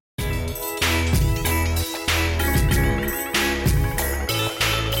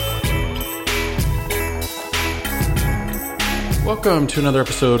Welcome to another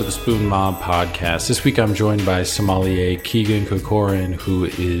episode of the Spoon Mob podcast. This week I'm joined by Sommelier Keegan Corcoran, who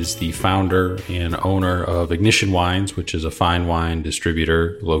is the founder and owner of Ignition Wines, which is a fine wine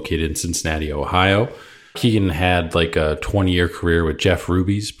distributor located in Cincinnati, Ohio. Keegan had like a 20-year career with Jeff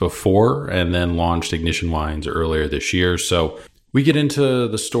Ruby's before and then launched Ignition Wines earlier this year. So we get into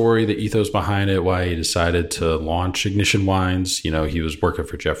the story, the ethos behind it, why he decided to launch Ignition Wines. You know, he was working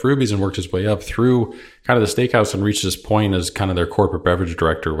for Jeff Ruby's and worked his way up through kind of the steakhouse and reached this point as kind of their corporate beverage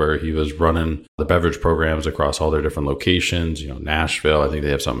director where he was running the beverage programs across all their different locations. You know, Nashville, I think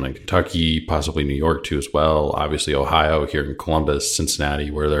they have something in Kentucky, possibly New York too as well. Obviously Ohio, here in Columbus,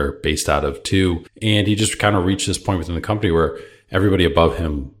 Cincinnati, where they're based out of too. And he just kind of reached this point within the company where everybody above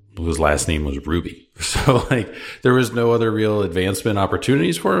him, whose last name was Ruby. So like there was no other real advancement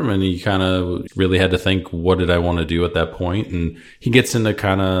opportunities for him. And he kind of really had to think, what did I want to do at that point? And he gets into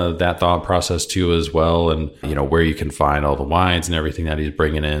kind of that thought process too as well. And, you know, where you can find all the wines and everything that he's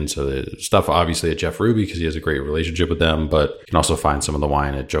bringing in. So the stuff obviously at Jeff Ruby, because he has a great relationship with them, but you can also find some of the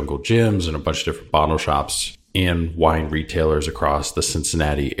wine at Jungle Gyms and a bunch of different bottle shops and wine retailers across the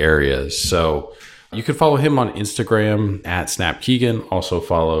Cincinnati area. So you can follow him on Instagram at SnapKeegan. Also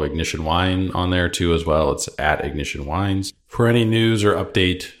follow Ignition Wine on there too as well. It's at Ignition Wines. For any news or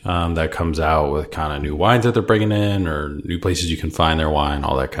update that comes out with kind of new wines that they're bringing in or new places you can find their wine,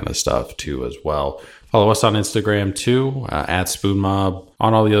 all that kind of stuff too as well. Follow us on Instagram too, at Spoon Mob,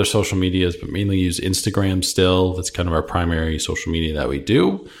 on all the other social medias, but mainly use Instagram still. That's kind of our primary social media that we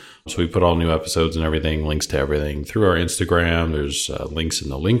do. So we put all new episodes and everything, links to everything through our Instagram. There's links in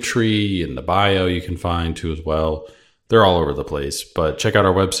the link tree, in the bio you can find too as well. They're all over the place. But check out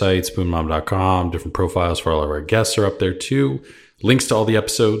our website, spoonmob.com. Different profiles for all of our guests are up there too. Links to all the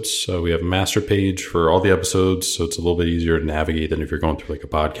episodes. So we have a master page for all the episodes. So it's a little bit easier to navigate than if you're going through like a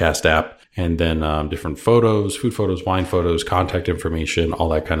podcast app. And then different photos, food photos, wine photos, contact information, all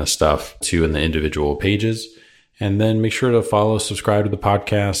that kind of stuff too in the individual pages. And then make sure to follow, subscribe to the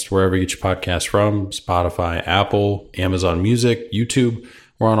podcast, wherever you get your podcast from, Spotify, Apple, Amazon Music, YouTube.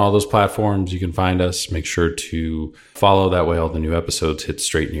 We're on all those platforms. You can find us. Make sure to follow. That way all the new episodes hit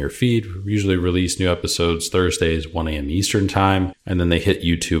straight in your feed. We usually release new episodes Thursdays, 1 a.m. Eastern time, and then they hit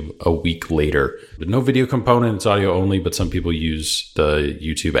YouTube a week later. But no video component. It's audio only, but some people use the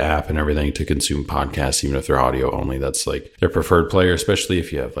YouTube app and everything to consume podcasts, even if they're audio only. That's like their preferred player, especially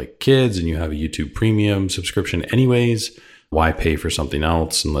if you have like kids and you have a YouTube premium subscription anyways. Why pay for something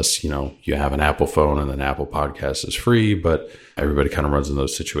else unless, you know, you have an Apple phone and then Apple Podcast is free, but everybody kind of runs in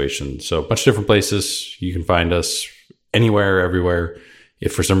those situations. So a bunch of different places. You can find us anywhere, everywhere.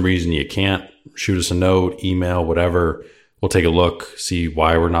 If for some reason you can't, shoot us a note, email, whatever. We'll take a look, see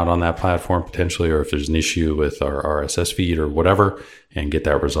why we're not on that platform potentially, or if there's an issue with our RSS feed or whatever, and get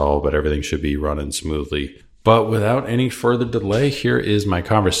that resolved. But everything should be running smoothly. But without any further delay, here is my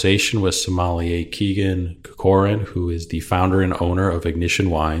conversation with Sommelier Keegan Corcoran, who is the founder and owner of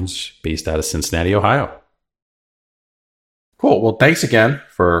Ignition Wines, based out of Cincinnati, Ohio. Cool. Well, thanks again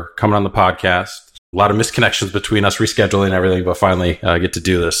for coming on the podcast. A lot of misconnections between us, rescheduling and everything, but finally get to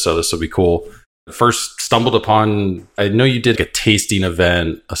do this. So this will be cool. First stumbled upon, I know you did a tasting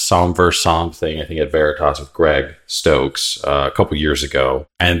event, a Somm vs. Somm thing, I think at Veritas with Greg Stokes a couple years ago,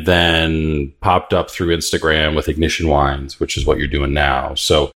 and then popped up through Instagram with Ignition Wines, which is what you're doing now.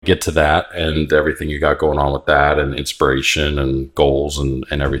 So get to that and everything you got going on with that and inspiration and goals and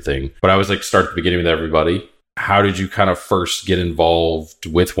everything. But I was like, start at the beginning with everybody. How did you kind of first get involved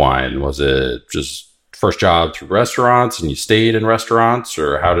with wine? Was it just first job through restaurants and you stayed in restaurants,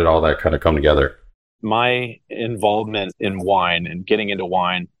 or how did all that kind of come together? My involvement in wine and getting into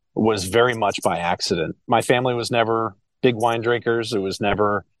wine was very much by accident. My family was never big wine drinkers. It was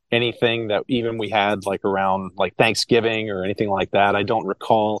never anything that even we had like around like Thanksgiving or anything like that. I don't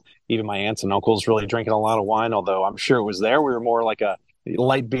recall even my aunts and uncles really drinking a lot of wine, although I'm sure it was there. We were more like a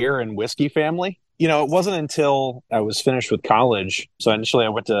light beer and whiskey family. You know, it wasn't until I was finished with college. So initially I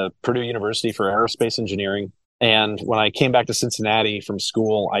went to Purdue University for aerospace engineering. And when I came back to Cincinnati from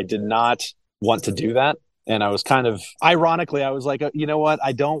school, I did not want to do that. And I was kind of, ironically, I was like, you know what?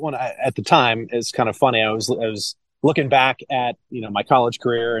 I don't want to, at the time, it's kind of funny. I was looking back at, you know, my college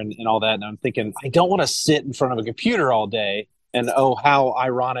career and all that. And I'm thinking, I don't want to sit in front of a computer all day. And oh, how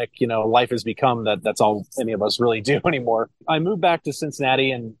ironic, you know, life has become that that's all any of us really do anymore. I moved back to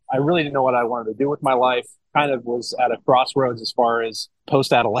Cincinnati and I really didn't know what I wanted to do with my life. Kind of was at a crossroads as far as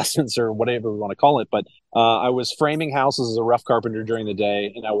post-adolescence or whatever we want to call it. But I was framing houses as a rough carpenter during the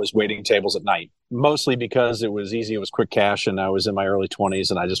day and I was waiting tables at night, mostly because it was easy. It was quick cash and I was in my early 20s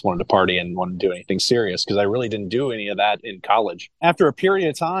and I just wanted to party and wanted to do anything serious because I really didn't do any of that in college. After a period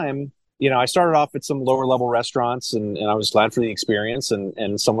of time, I started off at some lower level restaurants and I was glad for the experience.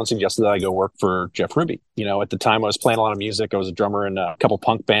 And someone suggested that I go work for Jeff Ruby. At the time I was playing a lot of music. I was a drummer in a couple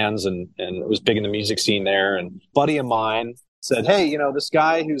punk bands and was big in the music scene there. And a buddy of mine said, hey, this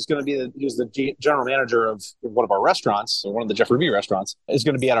guy who's going to be who's the general manager of one of our restaurants, or one of the Jeff Ruby restaurants, is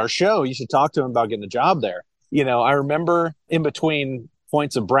going to be at our show. You should talk to him about getting a job there. I remember in between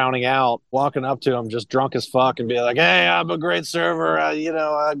points of browning out, walking up to him just drunk as fuck and be like, hey, I'm a great server.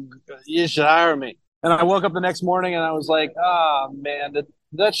 You should hire me. And I woke up the next morning and I was like, oh, man, did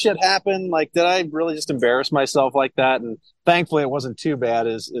that shit happen? Like, did I really just embarrass myself like that? And thankfully, it wasn't too bad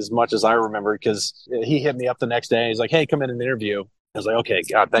as much as I remember, because he hit me up the next day. He's like, hey, come in and interview. I was like, okay,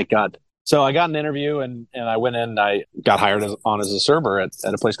 God, thank God. So I got an interview and I went in and I got hired as a server at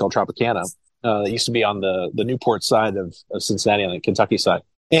a place called Tropicana. It used to be on the Newport side of Cincinnati, on the Kentucky side,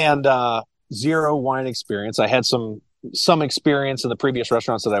 and zero wine experience. I had some experience in the previous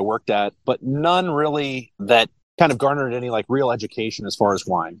restaurants that I worked at, but none really that kind of garnered any like real education as far as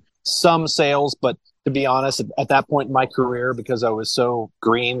wine. Some sales, but to be honest, at that point in my career, because I was so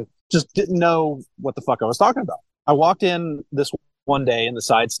green, just didn't know what the fuck I was talking about. I walked in this one day in the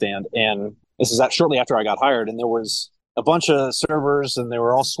side stand, and this is shortly after I got hired, and there was a bunch of servers and they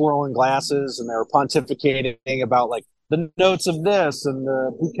were all swirling glasses and they were pontificating about like the notes of this and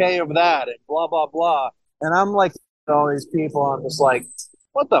the bouquet of that and blah, blah, blah. And I'm like, all these people, I'm just like,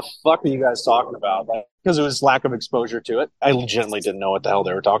 what the fuck are you guys talking about? Because it was lack of exposure to it. I legitimately didn't know what the hell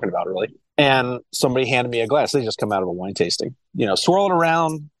they were talking about, really. And somebody handed me a glass. They just come out of a wine tasting, swirl it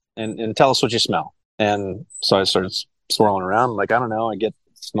around and tell us what you smell. And so I started swirling around. Like, I don't know, it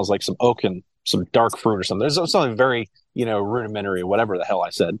smells like some oak and some dark fruit or something. There's something very, rudimentary, whatever the hell I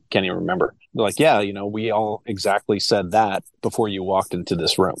said. Can't even remember. They're like, yeah, we all exactly said that before you walked into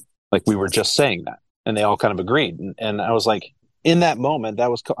this room. Like, we were just saying that. And they all kind of agreed. And I was like, in that moment,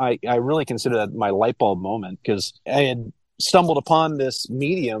 I really consider that my light bulb moment, because I had stumbled upon this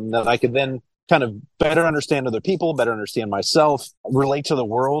medium that I could then kind of better understand other people, better understand myself, relate to the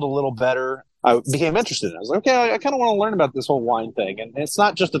world a little better. I became interested in it. I was like, okay, I kind of want to learn about this whole wine thing. And it's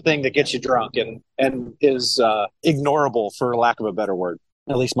not just a thing that gets you drunk and is ignorable, for lack of a better word,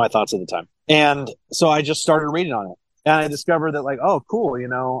 at least my thoughts at the time. And so I just started reading on it. And I discovered that, like, oh, cool,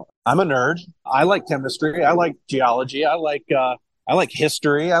 I'm a nerd. I like chemistry. I like geology. I like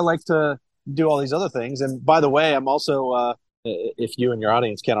history. I like to do all these other things. And by the way, I'm also, if you and your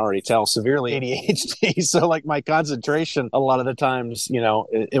audience can't already tell, severely ADHD. So like my concentration, a lot of the times,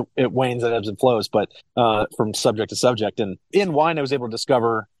 it wanes and ebbs and flows, but from subject to subject. And in wine, I was able to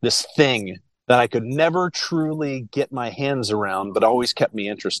discover this thing that I could never truly get my hands around, but always kept me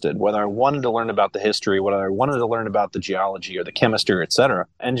interested, whether I wanted to learn about the history, whether I wanted to learn about the geology or the chemistry, et cetera.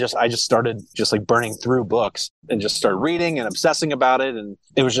 And I just started just like burning through books and just started reading and obsessing about it. And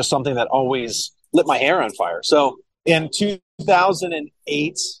it was just something that always lit my hair on fire. So in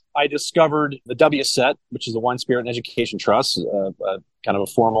 2008, I discovered the WSET, which is the Wine, Spirit, and Education Trust, kind of a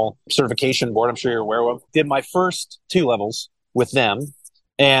formal certification board I'm sure you're aware of. Did my first 2 levels with them.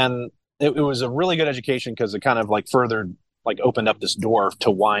 And it was a really good education, because it kind of like further like opened up this door to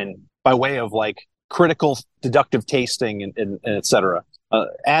wine by way of like critical deductive tasting and et cetera,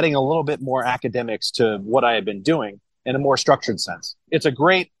 adding a little bit more academics to what I had been doing in a more structured sense. It's a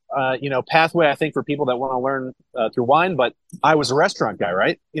great pathway, I think, for people that want to learn through wine. But I was a restaurant guy,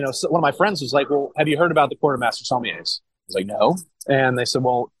 right? So one of my friends was like, well, have you heard about the Court of Master Sommeliers? I was like, no. And they said,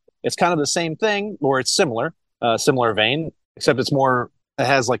 well, it's kind of the same thing, or it's similar vein, except it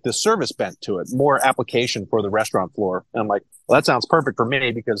has like this service bent to it, more application for the restaurant floor. And I'm like, well, that sounds perfect for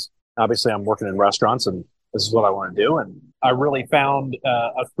me, because obviously I'm working in restaurants and this is what I want to do. And I really found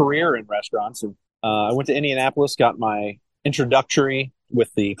a career in restaurants. And I went to Indianapolis, got my introductory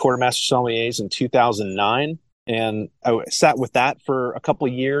with the Court of Master Sommeliers in 2009. And I sat with that for a couple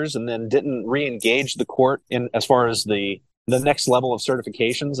of years and then didn't re-engage the court in as far as the next level of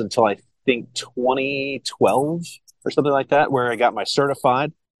certifications until I think 2012 or something like that, where I got my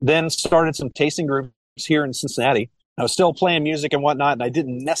certified. Then started some tasting groups here in Cincinnati. I was still playing music and whatnot, and I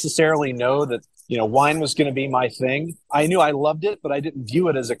didn't necessarily know that, wine was going to be my thing. I knew I loved it, but I didn't view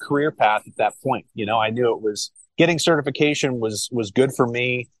it as a career path at that point. I knew it was getting certification was good for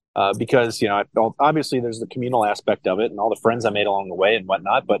me. Because, obviously there's the communal aspect of it and all the friends I made along the way and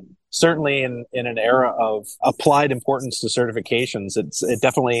whatnot, but certainly in an era of applied importance to certifications, it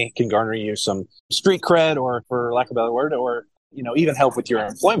definitely can garner you some street cred, or for lack of a better word, or, even help with your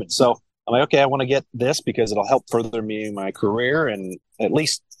employment. So I'm like, okay, I want to get this because it'll help further me in my career, and at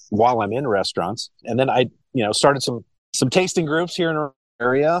least while I'm in restaurants. And then I, started some tasting groups here in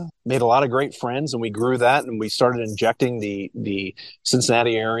area, made a lot of great friends, and we grew that, and we started injecting the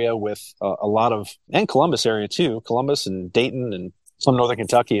Cincinnati area with a lot of, and Columbus area too, Columbus and Dayton and some Northern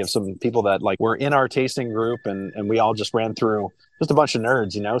Kentucky, of some people that like were in our tasting group, and we all just ran through, just a bunch of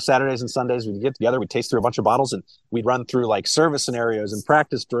nerds, Saturdays and Sundays we'd get together, we'd taste through a bunch of bottles, and we'd run through like service scenarios and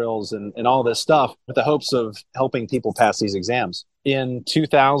practice drills and all this stuff with the hopes of helping people pass these exams. In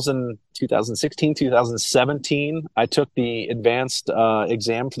 2016, 2017, I took the advanced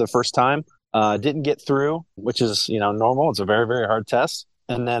exam for the first time. Didn't get through, which is, normal. It's a very, very hard test.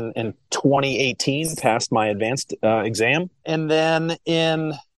 And then in 2018, passed my advanced exam. And then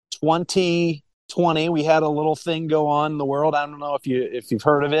in 2020, we had a little thing go on in the world. I don't know if you've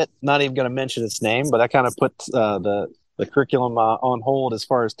heard of it. Not even going to mention its name, but that kind of put the curriculum on hold as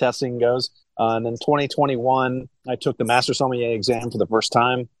far as testing goes. And then 2021, I took the Master Sommelier exam for the first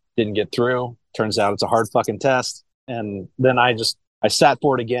time. Didn't get through. Turns out it's a hard fucking test. And then I sat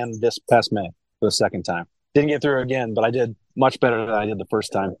for it again this past May for the second time. Didn't get through again, but I did much better than I did the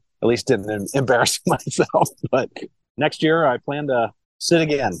first time. At least didn't embarrass myself. But next year, I plan to sit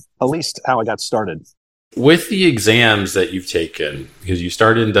again, at least how I got started. With the exams that you've taken, because you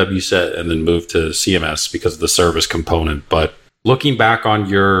started in WSET and then moved to CMS because of the service component, but looking back on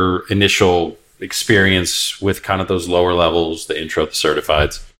your initial experience with kind of those lower levels, the intro, the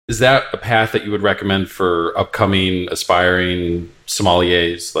certifieds, is that a path that you would recommend for upcoming aspiring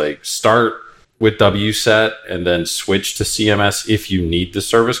sommeliers? Like start with WSET and then switch to CMS if you need the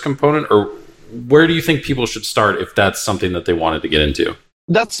service component? Or where do you think people should start if that's something that they wanted to get into?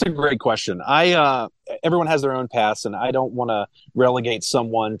 That's a great question. Everyone has their own paths, and I don't want to relegate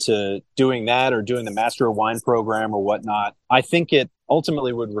someone to doing that or doing the Master of Wine program or whatnot. I think it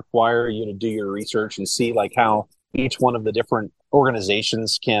ultimately would require you to do your research and see like how each one of the different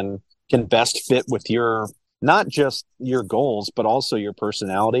organizations can best fit with your, not just your goals, but also your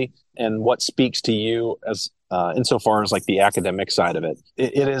personality and what speaks to you as insofar as like the academic side of it.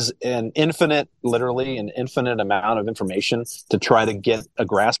 It is literally an infinite amount of information to try to get a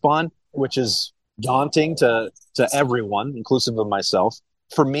grasp on, which is daunting to everyone, inclusive of myself.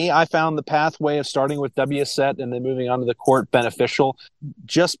 For me, I found the pathway of starting with WSET and then moving on to the court beneficial,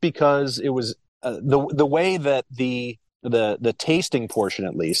 just because it was the way that the tasting portion,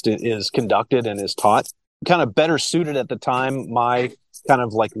 at least, is conducted and is taught, kind of better suited at the time my kind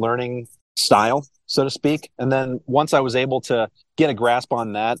of like learning style, so to speak. And then once I was able to get a grasp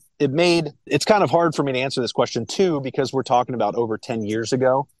on that, it's kind of hard for me to answer this question too, because we're talking about over 10 years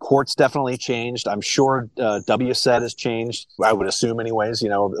ago. Court's definitely changed. I'm sure WSET has changed, I would assume anyways,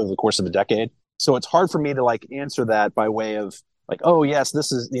 over the course of a decade. So it's hard for me to like answer that by way of like, oh yes,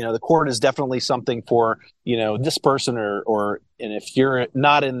 this is, the court is definitely something for, this person and if you're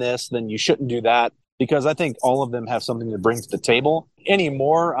not in this, then you shouldn't do that. Because I think all of them have something to bring to the table.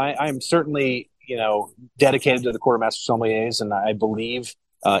 Anymore, I'm certainly, dedicated to the Court of Master Sommeliers, and I believe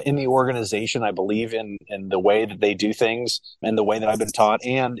in the organization. I believe in the way that they do things and the way that I've been taught,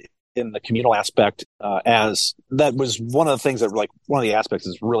 and in the communal aspect. As that was one of the things that, like, one of the aspects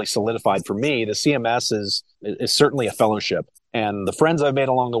is really solidified for me. The CMS is certainly a fellowship, and the friends I've made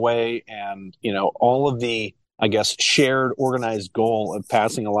along the way, and all of the, I guess, shared organized goal of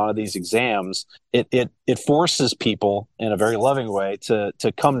passing a lot of these exams, it forces people in a very loving way to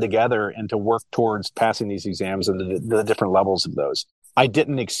come together and to work towards passing these exams and the different levels of those. I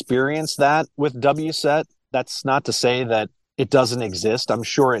didn't experience that with WSET. That's not to say that it doesn't exist. I'm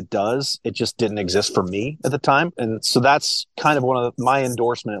sure it does. It just didn't exist for me at the time. And so that's kind of one of my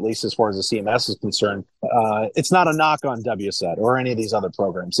endorsement, at least as far as the CMS is concerned. It's not a knock on WSET or any of these other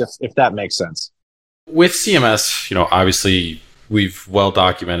programs, if that makes sense. With CMS, obviously we've well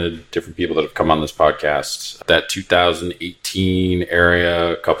documented different people that have come on this podcast. That 2018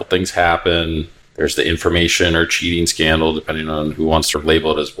 area, a couple things happen. There's the information or cheating scandal, depending on who wants to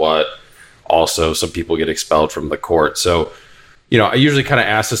label it as what. Also, some people get expelled from the court. So, I usually kind of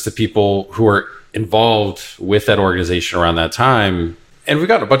ask this to people who are involved with that organization around that time. And we've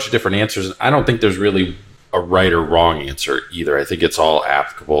got a bunch of different answers. I don't think there's really a right or wrong answer either. I think it's all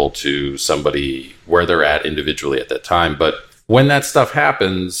applicable to somebody where they're at individually at that time. But when that stuff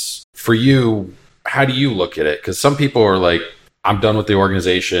happens for you, how do you look at it? Because some people are like, I'm done with the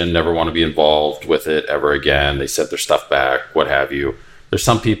organization, never want to be involved with it ever again. They sent their stuff back, what have you. There's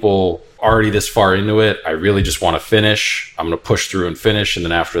some people already this far into it. I really just want to finish. I'm going to push through and finish. And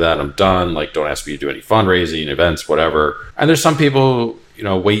then after that, I'm done. Like, don't ask me to do any fundraising, events, whatever. And there's some people,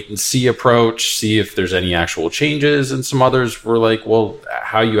 wait and see approach, see if there's any actual changes. And some others were like, well,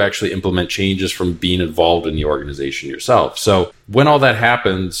 how you actually implement changes from being involved in the organization yourself. So when all that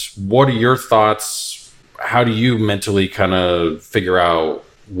happens, what are your thoughts? how do you mentally kind of figure out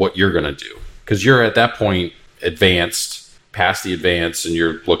what you're going to do? Because you're at that point advanced, past the advance, and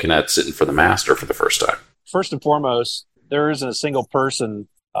you're looking at sitting for the master for the first time. First and foremost, there isn't a single person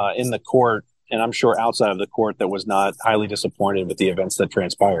in the court, and I'm sure outside of the court, that was not highly disappointed with the events that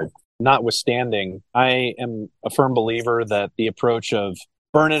transpired. Notwithstanding, I am a firm believer that the approach of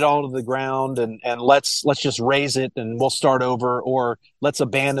burn it all to the ground and let's just raise it and we'll start over, or let's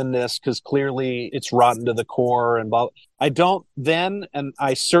abandon this because clearly it's rotten to the core. And I don't then, and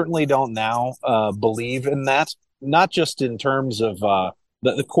I certainly don't now, believe in that. Not just in terms of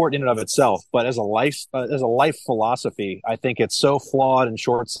the court in and of itself, but as a life philosophy, I think it's so flawed and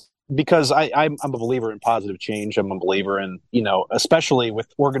short. Because I'm a believer in positive change. I'm a believer in, especially with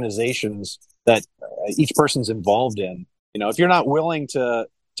organizations that each person's involved in. If you're not willing to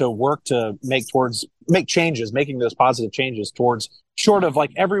work to make changes, making those positive changes towards, short of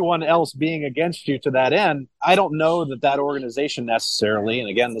like everyone else being against you to that end, I don't know that organization necessarily, and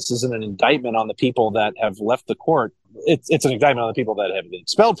again, this isn't an indictment on the people that have left the court. It's an indictment on the people that have been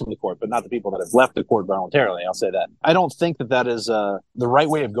expelled from the court, but not the people that have left the court voluntarily. I'll say that. I don't think that is the right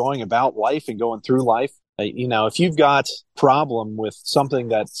way of going about life and going through life. If you've got a problem with something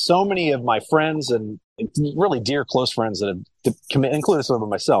that so many of my friends and really dear close friends that have committed, including some of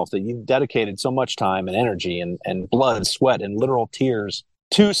myself, that you've dedicated so much time and energy and blood, sweat, and literal tears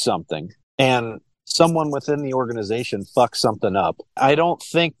to something, and someone within the organization fucks something up, I don't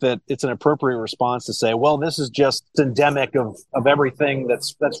think that it's an appropriate response to say, well, this is just endemic of everything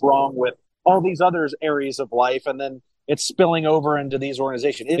that's wrong with all these other areas of life, and then it's spilling over into these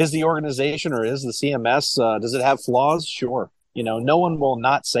organizations. Is the organization or is the CMS, does it have flaws? Sure. No one will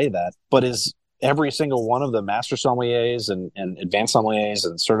not say that, but is every single one of the master sommeliers and advanced sommeliers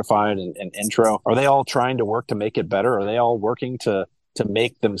and certified and intro, are they all trying to work to make it better? Are they all working to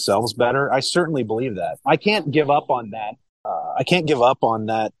make themselves better? I certainly believe that. I can't give up on that. I can't give up on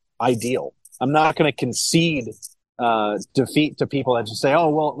that ideal. I'm not going to concede defeat to people that just say, oh,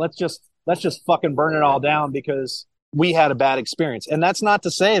 well, let's just fucking burn it all down because we had a bad experience. And that's not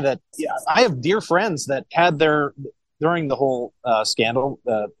to say that, I have dear friends that had during the whole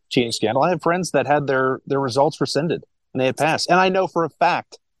cheating scandal, I have friends that had their results rescinded and they had passed. And I know for a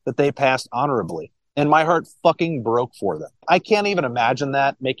fact that they passed honorably. And my heart fucking broke for them. I can't even imagine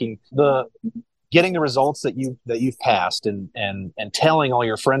that, getting the results that you've passed and telling all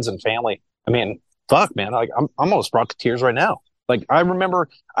your friends and family. I mean, fuck, man, I'm almost brought to tears right now. Like I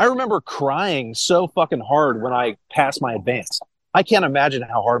remember crying so fucking hard when I passed my advance. I can't imagine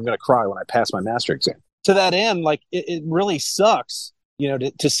how hard I'm going to cry when I pass my master exam. To that end, like it really sucks,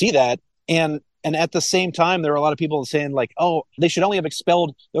 to see that. And at the same time, there are a lot of people saying like, oh, they should only have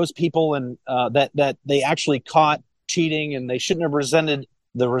expelled those people and that they actually caught cheating, and they shouldn't have resented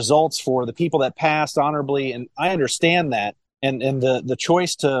the results for the people that passed honorably. And I understand that. And the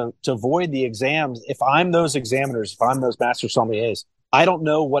choice to void the exams, if I'm those examiners, if I'm those master sommeliers, I don't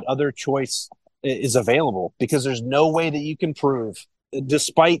know what other choice is available, because there's no way that you can prove,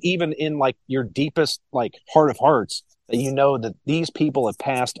 despite even in like your deepest like heart of hearts, that that these people have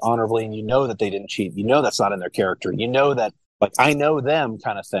passed honorably, and that they didn't cheat. That's not in their character. That, like, I know them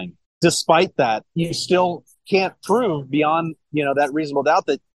kind of thing. Despite that, you still can't prove beyond, that reasonable doubt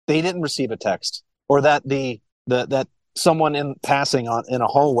that they didn't receive a text, or that that someone in passing in a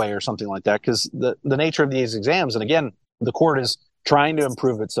hallway or something like that. Because the nature of these exams, and again, the court is trying to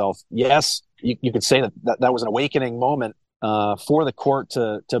improve itself. Yes, you could say that was an awakening moment for the court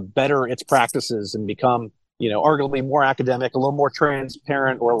to better its practices and become, arguably more academic, a little more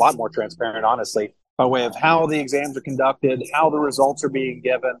transparent, or a lot more transparent, honestly, by way of how the exams are conducted, how the results are being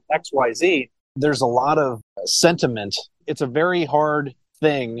given, X, Y, Z. There's a lot of sentiment. It's a very hard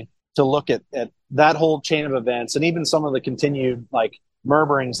thing to look at that whole chain of events, and even some of the continued like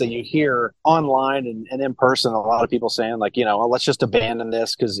murmurings that you hear online and in person. A lot of people saying like, let's just abandon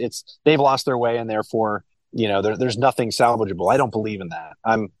this because they've lost their way, and therefore, there's nothing salvageable. I don't believe in that.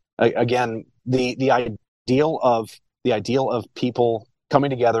 Again, the ideal of people coming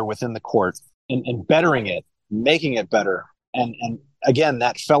together within the court and bettering it, making it better. And again,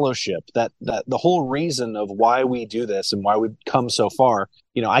 that fellowship, that the whole reason of why we do this and why we've come so far,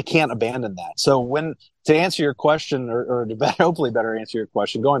 I can't abandon that. So to answer your question, or to hopefully better answer your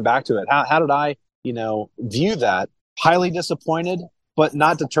question, going back to it, how did I, view that? Highly disappointed, but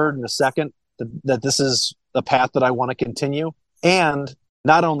not deterred in a second that this is a path that I want to continue. And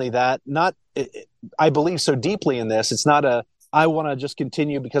not only that, I believe so deeply in this. It's not I want to just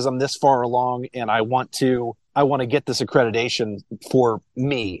continue because I'm this far along and I want to get this accreditation for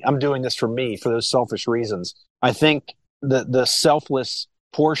me. I'm doing this for me, for those selfish reasons. I think the selfless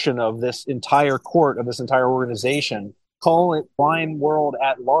portion of this entire court, of this entire organization, call it wine world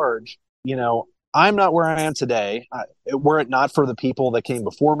at large, I'm not where I am today. Were it not for the people that came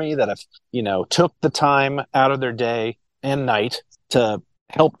before me that have, took the time out of their day and night to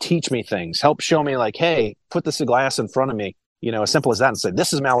help teach me things, help show me like, hey, put this glass in front of me, as simple as that, and say,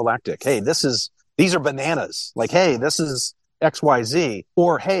 this is malolactic. Hey, these are bananas. Like, hey, this is XYZ.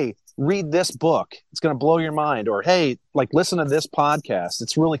 Or, hey, read this book. It's going to blow your mind. Or, hey, like, listen to this podcast.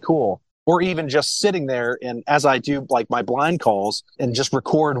 It's really cool. Or even just sitting there and as I do like my blind calls and just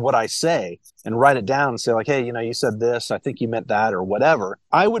record what I say and write it down and say like, hey, you said this, I think you meant that or whatever.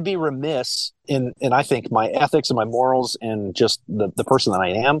 I would be remiss in I think my ethics and my morals and just the person that I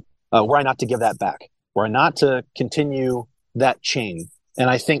am, were I not to give that back, were I not to continue that chain. And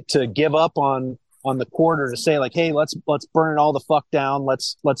I think to give up on the quarter to say like, hey, let's burn it all the fuck down.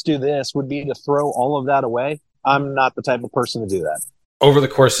 Let's do this would be to throw all of that away. I'm not the type of person to do that. Over the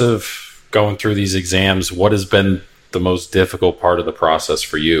course of going through these exams, what has been the most difficult part of the process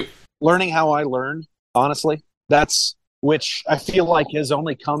for you? Learning how I learned, honestly. That's which I feel like has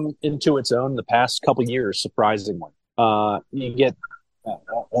only come into its own the past couple of years, surprisingly. You get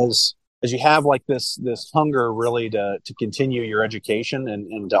as you have like this hunger really to continue your education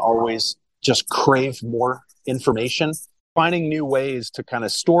and to always just crave more information, finding new ways to kind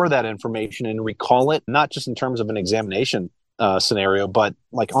of store that information and recall it, not just in terms of an examination scenario, but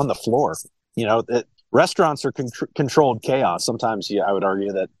like on the floor. Restaurants are controlled chaos. Sometimes I would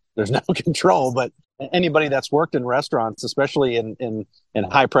argue that there's no control, but anybody that's worked in restaurants, especially in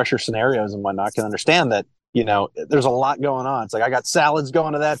high pressure scenarios and whatnot, can understand that, there's a lot going on. It's like, I got salads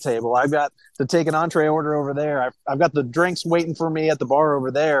going to that table. I've got to take an entree order over there. I've got the drinks waiting for me at the bar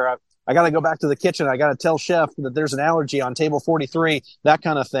over there. I got to go back to the kitchen. I got to tell chef that there's an allergy on table 43, that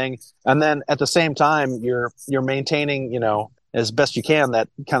kind of thing. And then at the same time, you're maintaining, as best you can, that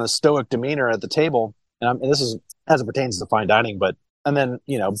kind of stoic demeanor at the table. And this is as it pertains to fine dining, and then,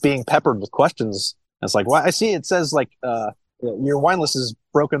 being peppered with questions. It's like, well, I see it says like, your wine list is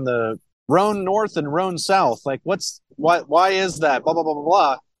broken the Rhone North and Rhone South. Like, why is that? Blah, blah, blah, blah,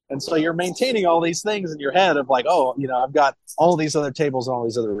 blah. And so you're maintaining all these things in your head of like, oh, I've got all these other tables and all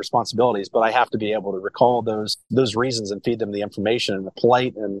these other responsibilities, but I have to be able to recall those reasons and feed them the information in a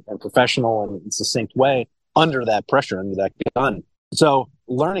polite and professional and succinct way under that pressure, under that gun. So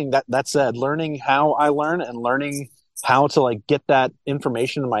learning that said, learning how I learn and learning how to like get that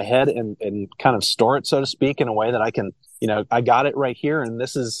information in my head and kind of store it, so to speak, in a way that I can, I got it right here and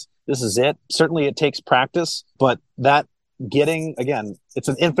this is it. Certainly it takes practice, but that getting, again, it's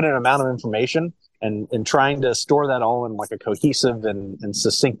an infinite amount of information and trying to store that all in like a cohesive and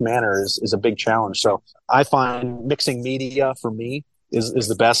succinct manner is a big challenge. So I find mixing media for me is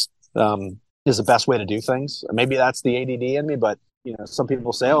the best way to do things. Maybe that's the ADD in me, but some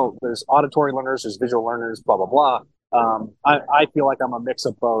people say, oh, there's auditory learners, there's visual learners, blah, blah, blah. I feel like I'm a mix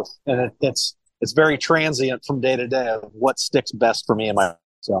of both, and it's very transient from day to day of what sticks best for me in my,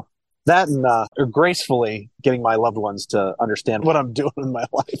 so that and or gracefully getting my loved ones to understand what I'm doing in my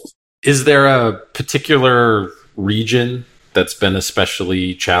life. Is there a particular region that's been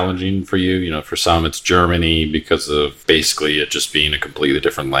especially challenging for you? For some it's Germany because of basically it just being a completely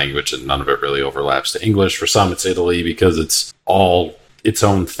different language and none of it really overlaps to English. For some it's Italy because it's all its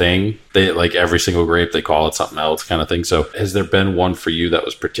own thing. They like every single grape, they call it something else kind of thing. So has there been one for you that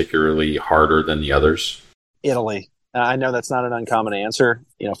was particularly harder than the others? Italy. I know that's not an uncommon answer,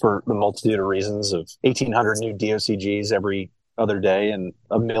 for the multitude of reasons of 1,800 new DOCGs every other day and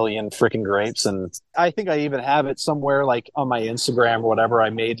a million freaking grapes. And I think I even have it somewhere like on my Instagram or whatever.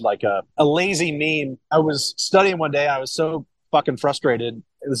 I made like a lazy meme. I was studying one day. I was so fucking frustrated.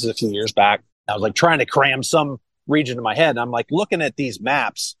 This is a few years back. I was like trying to cram some region in my head. And I'm like looking at these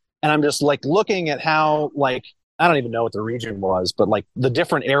maps and I'm just like looking at how like, I don't even know what the region was, but like the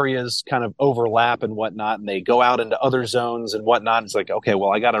different areas kind of overlap and whatnot, and they go out into other zones and whatnot. It's like, okay,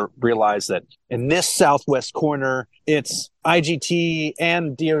 well, I got to realize that in this southwest corner, it's IGT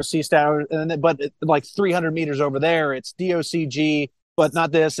and DOC style, but like 300 meters over there, it's DOCG, but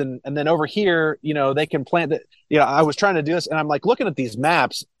not this. And then over here, they can plant it. I was trying to do this, and I'm like looking at these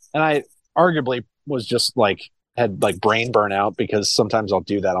maps, and I arguably was just like, had like brain burnout because sometimes I'll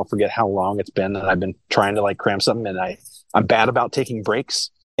do that. I'll forget how long it's been and I've been trying to like cram something, and I'm bad about taking breaks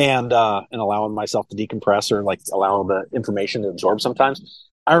and allowing myself to decompress or like allow the information to absorb sometimes.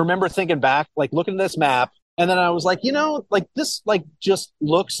 I remember thinking back, like looking at this map, and then I was like, like this like just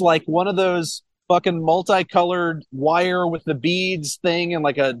looks like one of those fucking multicolored wire with the beads thing in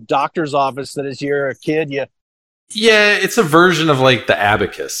like a doctor's office that as you're a kid, Yeah, it's a version of like the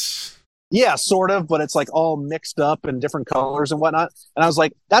abacus. Yeah, sort of, but it's like all mixed up in different colors and whatnot. And I was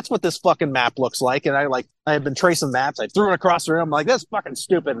like, that's what this fucking map looks like. And I had been tracing maps. I threw it across the room. I'm like, that's fucking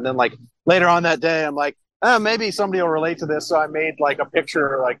stupid. And then like later on that day, I'm like, maybe somebody will relate to this. So I made like a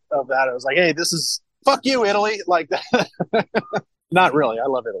picture like of that. I was like, hey, this is fuck you, Italy. Like that. Not really. I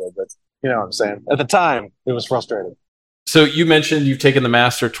love Italy, but you know what I'm saying? At the time, it was frustrating. So you mentioned you've taken the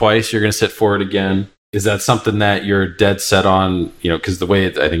master twice. You're going to sit for it again. Is that something that you're dead set on? You know, because the way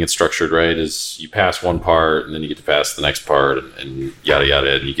I think it's structured, right, is you pass one part and then you get to pass the next part and yada,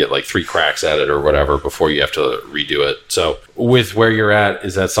 yada, and you get like 3 cracks at it or whatever before you have to redo it. So with where you're at,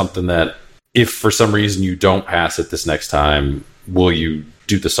 is that something that if for some reason you don't pass it this next time, will you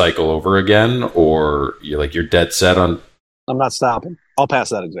do the cycle over again? Or you're dead set on? I'm not stopping. I'll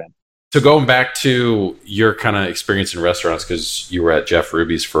pass that exam. So going back to your kind of experience in restaurants, because you were at Jeff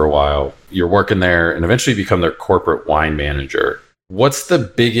Ruby's for a while, you're working there and eventually become their corporate wine manager. What's the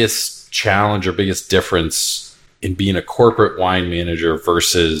biggest challenge or biggest difference in being a corporate wine manager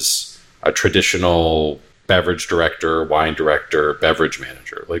versus a traditional beverage director, wine director, beverage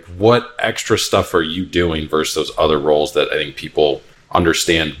manager? Like what extra stuff are you doing versus those other roles that I think people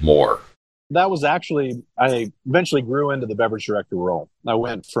understand more? That was actually, I eventually grew into the beverage director role. I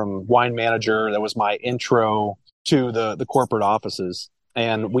went from wine manager, that was my intro to the corporate offices.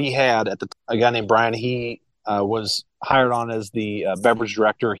 And we had a guy named Brian, he was hired on as the beverage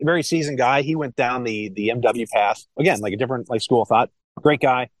director. A very seasoned guy. He went down the MW path. Again, like a different like school of thought. Great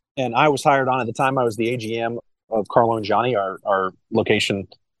guy. And I was hired on at the time. I was the AGM of Carlo and Johnny, our location,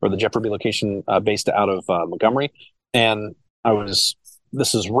 or the Jeff Ruby location based out of Montgomery. And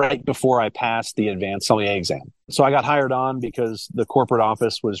this is right before I passed the advanced sommelier exam. So I got hired on because the corporate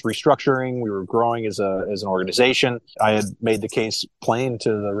office was restructuring. We were growing as an organization. I had made the case plain to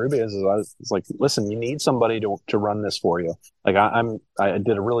the Rubias. I was like, listen, you need somebody to run this for you. Like I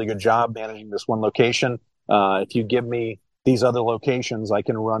did a really good job managing this one location. If you give me these other locations, I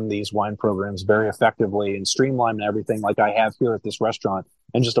can run these wine programs very effectively and streamline everything like I have here at this restaurant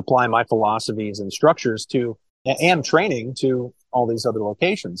and just apply my philosophies and structures and training to all these other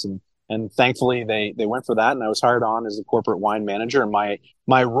locations. And thankfully they went for that. And I was hired on as a corporate wine manager. And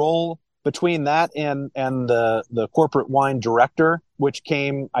my role between that and the corporate wine director, which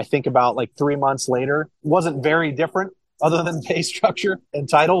came, I think about like 3 months later, wasn't very different other than pay structure and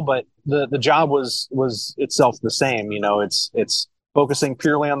title, but the job was itself the same. You know, it's focusing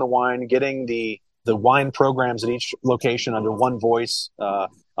purely on the wine, getting the wine programs at each location under one voice,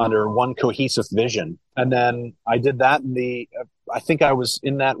 under one cohesive vision. And then I did that I think I was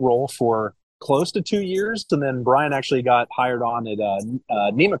in that role for close to 2 years. And then Brian actually got hired on at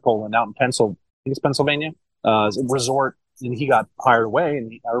Nemacolin out in Pennsylvania, resort, and he got hired away.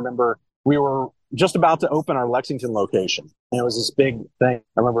 And I remember we were just about to open our Lexington location. And it was this big thing.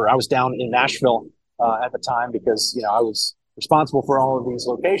 I remember I was down in Nashville at the time because, you know, I was responsible for all of these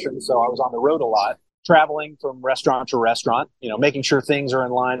locations. So I was on the road a lot, traveling from restaurant to restaurant, you know, making sure things are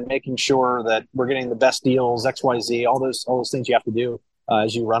in line, making sure that we're getting the best deals, XYZ, all those things you have to do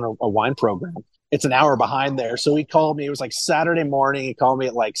as you run a wine program. It's an hour behind there. So he called me. It was like Saturday morning. He called me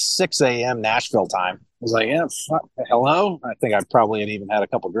at like 6 a.m. Nashville time. I was like, yeah, hello. I think I probably had even had a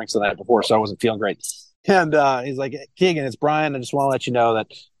couple of drinks the night before, so I wasn't feeling great. And he's like, Keegan, it's Brian. I just want to let you know that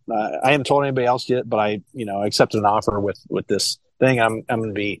I haven't told anybody else yet, but I accepted an offer with this thing. I'm going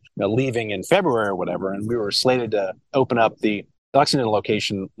to be leaving in February or whatever. And we were slated to open up the Lexington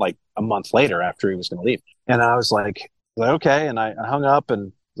location like a month later after he was going to leave. And I was like, okay. And I hung up and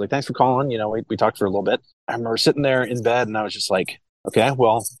was like, thanks for calling. You know, we talked for a little bit. I remember sitting there in bed and I was just like, okay,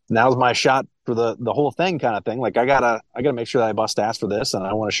 well, now's my shot for the whole thing kind of thing. Like I gotta make sure that I bust ass for this. And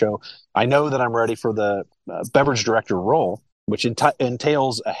I know that I'm ready for the beverage director role, which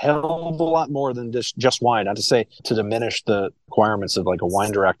entails a hell of a lot more than just wine. Not to say to diminish the requirements of like a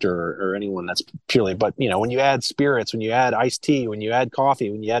wine director or anyone that's purely, but you know, when you add spirits, when you add iced tea, when you add coffee,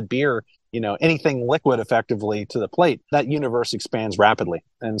 when you add beer, you know, anything liquid effectively to the plate, that universe expands rapidly.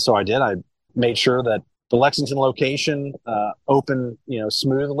 And so I did. I made sure that the Lexington location opened, you know,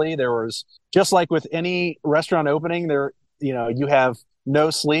 smoothly. There was, just like with any restaurant opening, there, you know, you have no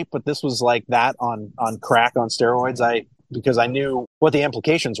sleep, but this was like that on crack, on steroids. Because I knew what the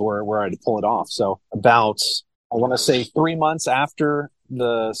implications were where I'd pull it off. So about, I want to say 3 months after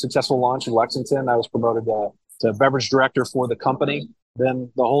the successful launch of Lexington, I was promoted to beverage director for the company.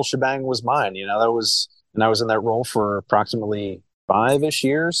 Then the whole shebang was mine. You know, and I was in that role for approximately 5-ish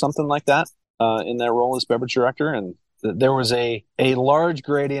years, something like that, in that role as beverage director. And there was a large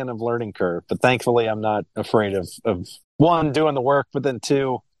gradient of learning curve, but thankfully I'm not afraid of one, doing the work, but then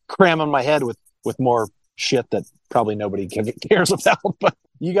two, cramming my head with more shit that probably nobody cares about. But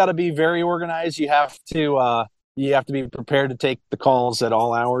you got to be very organized. You have to be prepared to take the calls at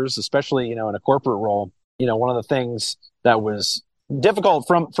all hours, especially, in a corporate role. One of the things that was difficult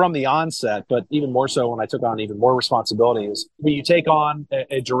from the onset, but even more so when I took on even more responsibilities, when you take on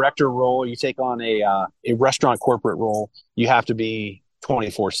a director role, you take on a restaurant corporate role, you have to be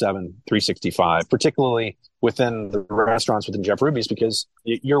 24/7, 365, particularly within the restaurants within Jeff Ruby's, because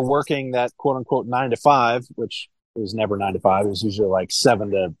you're working that quote unquote 9 to 5, which was never 9 to 5. It was usually like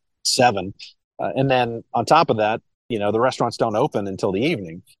 7 to 7. And then on top of that, the restaurants don't open until the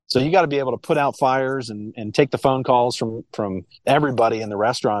evening. So you got to be able to put out fires and take the phone calls from everybody in the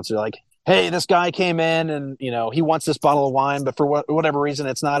restaurants. They're like, hey, this guy came in and, he wants this bottle of wine, but for whatever reason,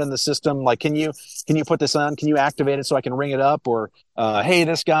 it's not in the system. Like, can you put this on? Can you activate it so I can ring it up? Or, hey,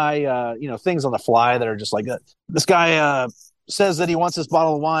 this guy, things on the fly that are just like, this guy, says that he wants this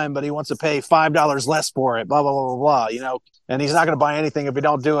bottle of wine, but he wants to pay $5 less for it, blah, blah, blah, blah, blah, and he's not going to buy anything if we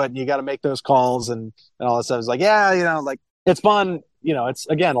don't do it. And you got to make those calls and all that stuff. It's like, yeah, like it's fun. It's,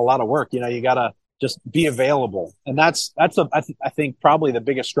 again, a lot of work. You got to just be available. And I think probably the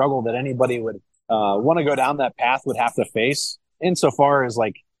biggest struggle that anybody would want to go down that path would have to face, insofar as,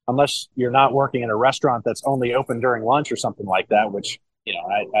 like, unless you're not working in a restaurant that's only open during lunch or something like that, which,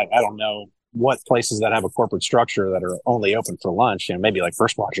 I don't know what places that have a corporate structure that are only open for lunch, maybe like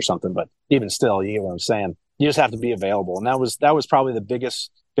First Watch or something, but even still, you know what I'm saying? You just have to be available. And that was probably the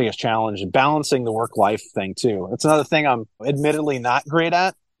biggest challenge, and balancing the work-life thing too. That's another thing I'm admittedly not great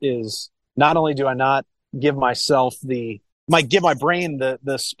at, is not only do I not give myself give my brain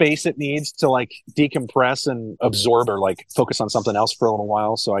the space it needs to, like, decompress and absorb, or like focus on something else for a little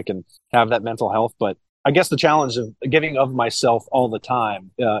while so I can have that mental health, but I guess the challenge of giving of myself all the time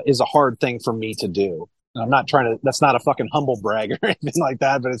is a hard thing for me to do. I'm not trying to, that's not a fucking humble brag or anything like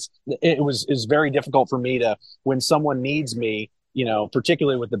that, but it's very difficult for me to, when someone needs me,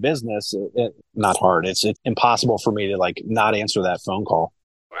 particularly with the business, not hard. It's impossible for me to, like, not answer that phone call.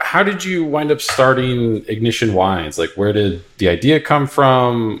 How did you wind up starting Ignition Wines? Like, where did the idea come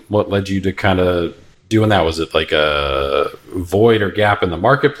from? What led you to kind of doing that? Was it like a void or gap in the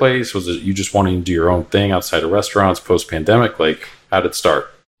marketplace? Was it you just wanting to do your own thing outside of restaurants post-pandemic? Like, how did it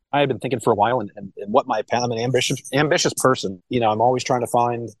start? I had been thinking for a while, and what I'm an ambitious person. I'm always trying to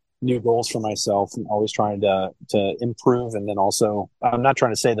find new goals for myself, and always trying to improve. And then also, I'm not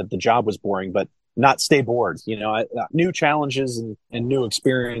trying to say that the job was boring, but not stay bored. New challenges and new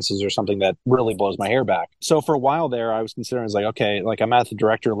experiences are something that really blows my hair back. So for a while there, I was considering, like, okay, like, I'm at the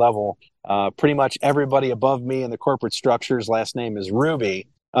director level. Pretty much everybody above me in the corporate structure's last name is Ruby.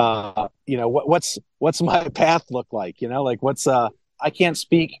 What's my path look like? I can't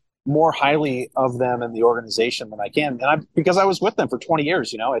speak more highly of them in the organization than I can. And because I was with them for 20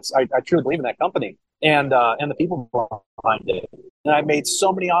 years, I truly believe in that company and the people behind it. And I made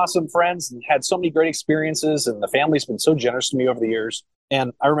so many awesome friends and had so many great experiences, and the family's been so generous to me over the years.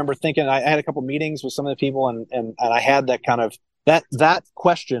 And I remember thinking, I had a couple meetings with some of the people, and I had that kind of, that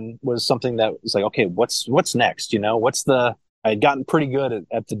question was something that was like, okay, what's next? I had gotten pretty good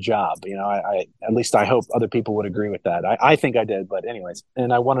at the job. I at least I hope other people would agree with that. I think I did, but anyways,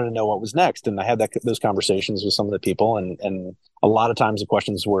 and I wanted to know what was next. And I had those conversations with some of the people, and a lot of times the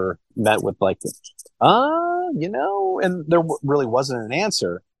questions were met with, like, and there really wasn't an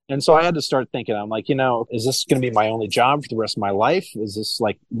answer. And so I had to start thinking, I'm like, is this going to be my only job for the rest of my life? Is this,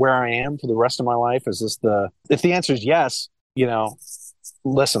 like, where I am for the rest of my life? Is this if the answer is yes,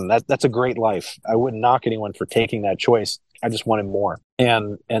 listen, that's a great life. I wouldn't knock anyone for taking that choice. I just wanted more.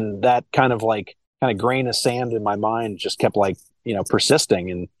 And that kind of grain of sand in my mind just kept, like,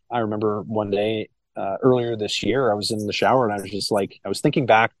 persisting. And I remember one day, earlier this year, I was in the shower, and I was just like, I was thinking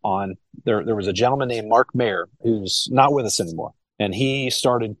back on, there was a gentleman named Mark Mayer who's not with us anymore. And he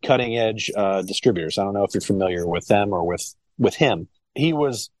started Cutting Edge Distributors. I don't know if you're familiar with them or with him. He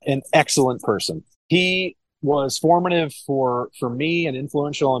was an excellent person. He was formative for me and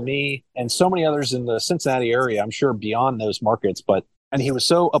influential on me and so many others in the Cincinnati area, I'm sure beyond those markets. And he was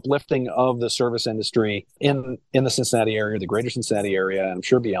so uplifting of the service industry in the Cincinnati area, the greater Cincinnati area, and I'm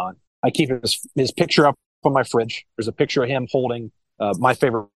sure beyond. I keep his picture up on my fridge. There's a picture of him holding my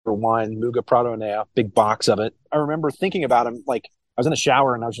favorite wine, Muga Prado Nea, big box of it. I remember thinking about him, like, I was in the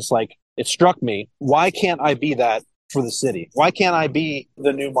shower, and I was just like, it struck me, why can't I be that for the city? Why can't I be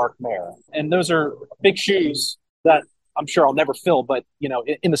the new Mark Mayer? And those are big shoes that I'm sure I'll never fill, but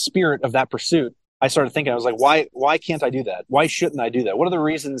in the spirit of that pursuit, I started thinking, I was like, why can't I do that? Why shouldn't I do that? What are the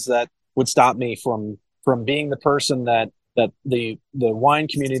reasons that would stop me from being the person that the wine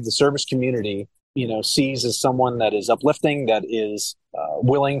community, the service community, sees as someone that is uplifting, that is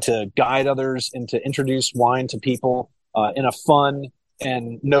willing to guide others and to introduce wine to people in a fun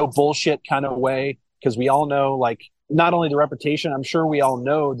and no bullshit kind of way. Because we all know, like, not only the reputation, I'm sure we all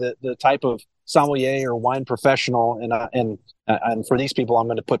know that the type of sommelier or wine professional, and for these people, I'm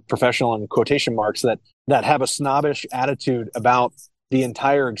going to put professional in quotation marks, that have a snobbish attitude about the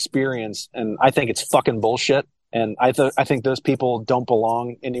entire experience. And I think it's fucking bullshit. And I think those people don't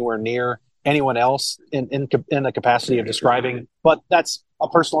belong anywhere near anyone else in the capacity of describing. But that's a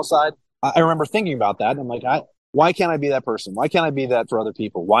personal side. I remember thinking about that. And I'm like, why can't I be that person? Why can't I be that for other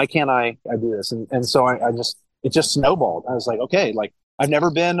people? Why can't I do this? And so it just snowballed. I was like, okay, like I've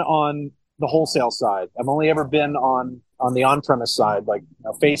never been on the wholesale side. I've only ever been on the on-premise side, like, you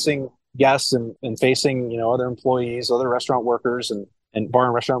know, facing guests and facing, you know, other employees, other restaurant workers and bar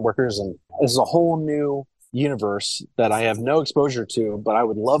and restaurant workers. And this is a whole new universe that I have no exposure to, but I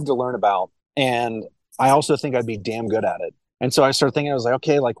would love to learn about. And I also think I'd be damn good at it. And so I started thinking, I was like,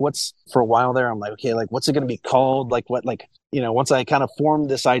 okay, like for a while there, I'm like, okay, like what's it going to be called? Like what, like, you know, once I kind of formed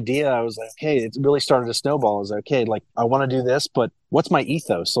this idea, I was like, okay, it really started to snowball. I was like, okay, like I want to do this, but what's my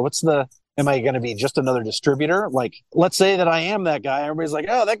ethos? So am I going to be just another distributor? Like, let's say that I am that guy. Everybody's like,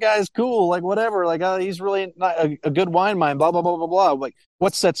 oh, that guy's cool. Like, whatever. Like, oh, he's really not a good wine mind, blah, blah, blah, blah, blah. Like,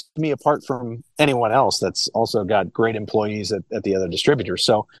 what sets me apart from anyone else that's also got great employees at the other distributors?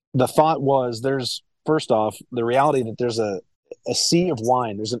 So the thought was, first off, the reality that there's a sea of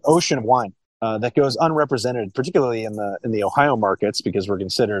wine. There's an ocean of wine that goes unrepresented, particularly in the Ohio markets, because we're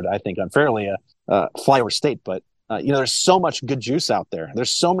considered, I think, unfairly a flyover state. But you know, there's so much good juice out there. There's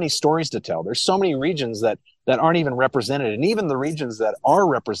so many stories to tell. There's so many regions that aren't even represented, and even the regions that are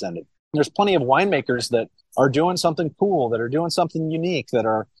represented, there's plenty of winemakers that are doing something cool, that are doing something unique,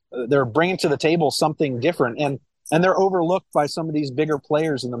 they're bringing to the table something different, and they're overlooked by some of these bigger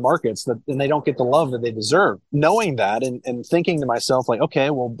players in the markets and they don't get the love that they deserve. Knowing that and thinking to myself, like, okay,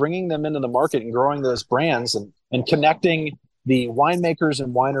 well, bringing them into the market and growing those brands and connecting the winemakers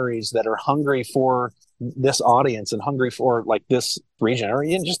and wineries that are hungry for this audience and hungry for like this region or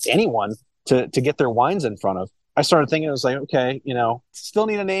even just anyone to get their wines in front of. I started thinking, I was like, okay, you know, still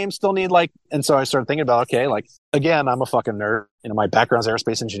need a name, and so I started thinking about, okay, like, again, I'm a fucking nerd. You know, my background's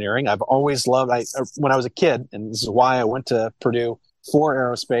aerospace engineering. I've always loved, when I was a kid, and this is why I went to Purdue for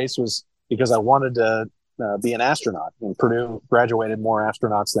aerospace, was because I wanted to be an astronaut, and Purdue graduated more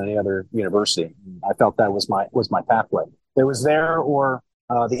astronauts than any other university. I felt that was my pathway. It was there or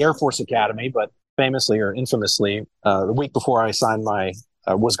the Air Force Academy, but famously or infamously, the week before I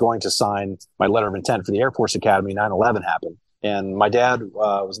was going to sign my letter of intent for the Air Force Academy, 9/11 happened. And my dad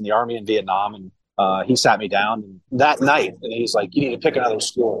was in the Army in Vietnam, and he sat me down that night, and he's like, you need to pick another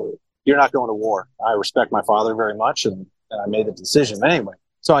school. You're not going to war. I respect my father very much, and I made the decision. But anyway,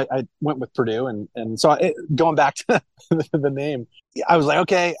 so I went with Purdue, and so going back to the name, I was like,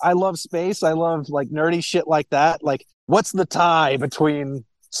 okay, I love space. I love like nerdy shit like that. Like, what's the tie between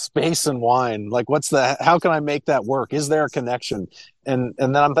space and wine? Like, how can I make that work? Is there a connection? And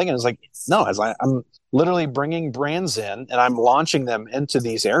then I'm thinking, it's like, no, I'm literally bringing brands in and I'm launching them into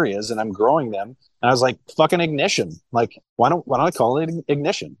these areas and I'm growing them. And I was like, fucking ignition. Like, why don't I call it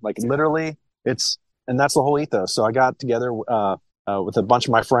ignition? Like, literally and that's the whole ethos. So I got together, with a bunch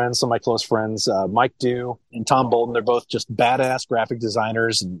of my friends, some of my close friends, Mike Dew and Tom Bolton. They're both just badass graphic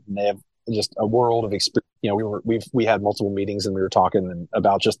designers, and they have just a world of experience. You know, we had multiple meetings and we were talking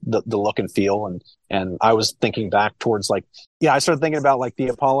about just the look and feel. And I was thinking back towards I started thinking about like the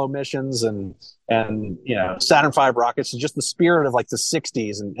Apollo missions and, you know, Saturn V rockets and just the spirit of like the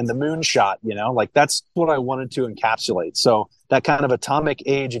 60s and the moonshot, you know, like that's what I wanted to encapsulate. So that kind of atomic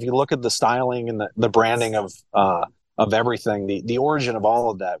age, if you look at the styling and the branding of everything, the origin of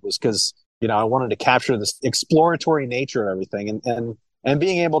all of that was because, you know, I wanted to capture this exploratory nature of everything and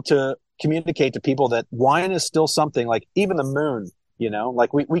being able to communicate to people that wine is still something, like even the moon, you know,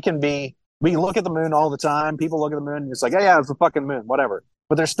 like we look at the moon all the time. People look at the moon and it's like, yeah, it's a fucking moon, whatever.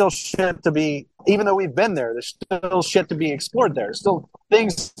 But there's still shit to be, even though we've been there, there's still shit to be explored there. There's still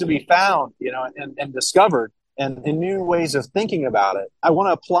things to be found, you know, and discovered and new ways of thinking about it. I want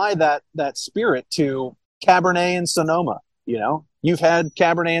to apply that spirit to Cabernet and Sonoma. You know, you've had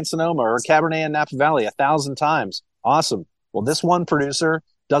Cabernet and Sonoma or Cabernet in Napa Valley 1,000 times. Awesome. Well, this one producer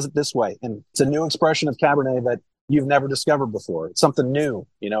does it this way. And it's a new expression of Cabernet that you've never discovered before. It's something new.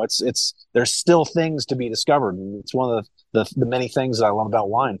 You know, there's still things to be discovered. And it's one of the many things that I love about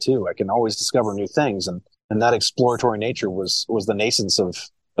wine too. I can always discover new things. And that exploratory nature was the nascence of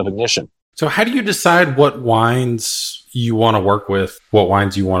ignition. So how do you decide what wines you want to work with, what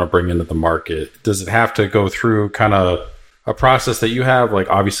wines you want to bring into the market? Does it have to go through kind of a process that you have? Like,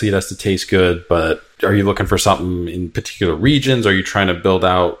 obviously it has to taste good, but are you looking for something in particular regions? Are you trying to build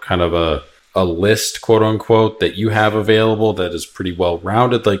out kind of a list, quote unquote, that you have available that is pretty well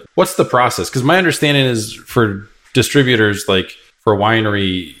rounded? Like, what's the process? Because my understanding is for distributors, like for a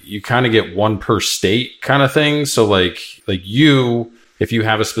winery, you kind of get one per state kind of thing. So like you, if you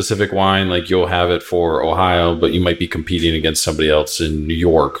have a specific wine, like you'll have it for Ohio, but you might be competing against somebody else in New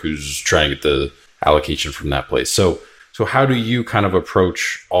York who's trying to get the allocation from that place. So how do you kind of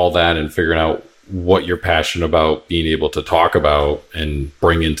approach all that and figuring out what you're passionate about being able to talk about and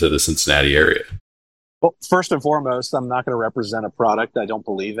bring into the Cincinnati area? Well, first and foremost, I'm not going to represent a product I don't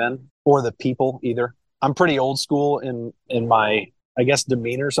believe in or the people either. I'm pretty old school in my, I guess,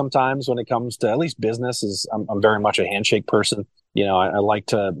 demeanor sometimes when it comes to at least business. I'm very much a handshake person. You know, I like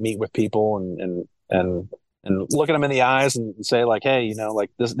to meet with people and look at them in the eyes and say like, hey, you know, like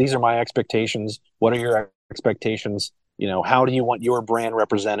these are my expectations. What are your expectations? You know, how do you want your brand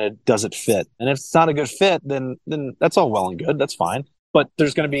represented? Does it fit? And if it's not a good fit, then that's all well and good. That's fine. But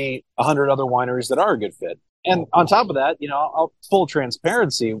there's going to be 100 other wineries that are a good fit. And on top of that, you know, full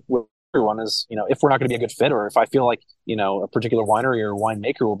transparency with everyone is, you know, if we're not going to be a good fit, or if I feel like, you know, a particular winery or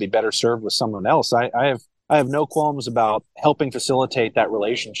winemaker will be better served with someone else, I have no qualms about helping facilitate that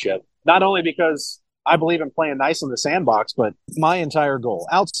relationship. Not only because I believe in playing nice in the sandbox, but my entire goal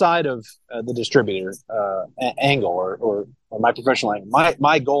outside of the distributor angle or my professional angle,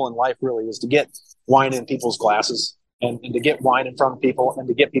 my goal in life really is to get wine in people's glasses and to get wine in front of people and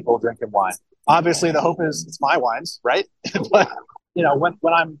to get people drinking wine. Obviously, the hope is it's my wines, right? But you know,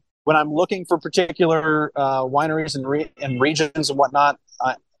 when I'm looking for particular wineries and regions and whatnot,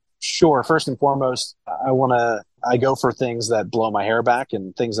 sure, first and foremost, I go for things that blow my hair back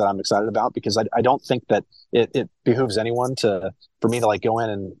and things that I'm excited about, because I don't think that it behooves anyone for me to like go in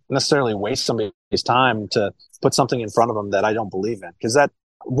and necessarily waste somebody's time to put something in front of them that I don't believe in. Because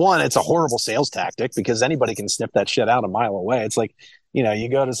it's a horrible sales tactic, because anybody can sniff that shit out a mile away. It's like, you know, you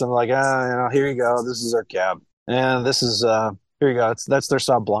go to something like, you know, here you go, this is our cab, and this is here you go, that's their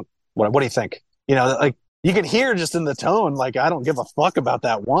Sauv Blanc. What do you think? You know, like, you can hear just in the tone, like, I don't give a fuck about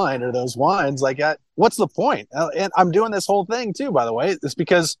that wine or those wines. Like, what's the point? And I'm doing this whole thing too, by the way. It's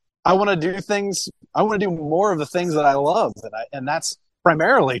because I want to do things. I want to do more of the things that I love. And that's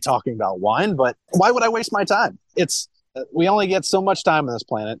primarily talking about wine. But why would I waste my time? We only get so much time on this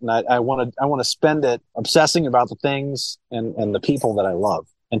planet. And I want to spend it obsessing about the things and the people that I love.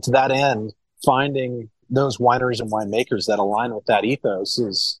 And to that end, finding those wineries and winemakers that align with that ethos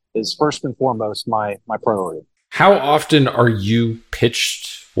is first and foremost my priority. How often are you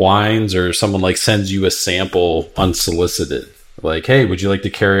pitched wines, or someone like sends you a sample unsolicited? Like, hey, would you like to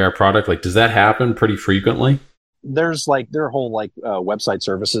carry our product? Like, does that happen pretty frequently? There's like, there are whole like website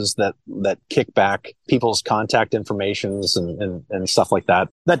services that kick back people's contact informations and stuff like that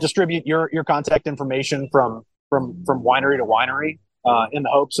distribute your contact information from winery to winery. In the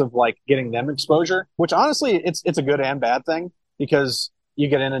hopes of like getting them exposure, which honestly, it's a good and bad thing, because you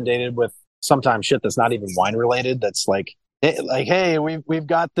get inundated with sometimes shit that's not even wine related. That's like, hey, we've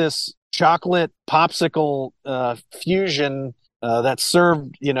got this chocolate popsicle fusion that's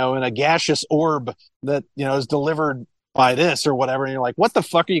served, you know, in a gaseous orb that, you know, is delivered by this or whatever. And you're like, what the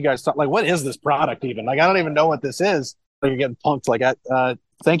fuck are you guys like? What is this product even? Like, I don't even know what this is. Like, you're getting punked. Like,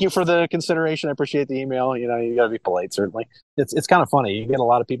 thank you for the consideration. I appreciate the email. You know, you got to be polite, certainly. It's kind of funny. You get a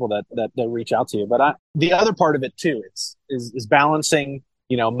lot of people that reach out to you. But the other part of it too is balancing,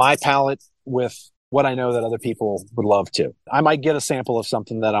 you know, my palate with what I know that other people would love to. I might get a sample of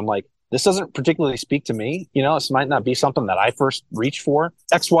something that I'm like, this doesn't particularly speak to me. You know, this might not be something that I first reach for.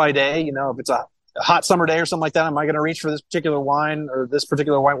 XY day, you know, if it's a hot summer day or something like that, am I going to reach for this particular wine or this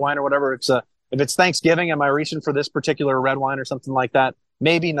particular white wine or whatever? If it's Thanksgiving, am I reaching for this particular red wine or something like that?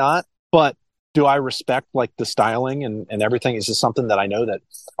 Maybe not, but do I respect like the styling and everything? Is this something that I know that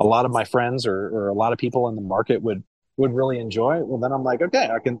a lot of my friends or a lot of people in the market would really enjoy? Well, then I'm like, okay,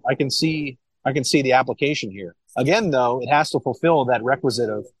 I can see the application here. Again, though, it has to fulfill that requisite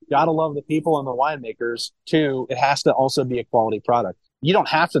of gotta love the people and the winemakers. Two, it has to also be a quality product. You don't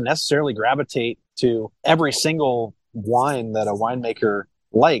have to necessarily gravitate to every single wine that a winemaker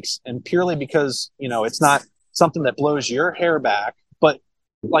likes, and purely because, you know, it's not something that blows your hair back, but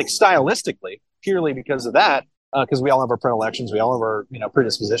like stylistically, purely because of that, because we all have our predilections, we all have our, you know,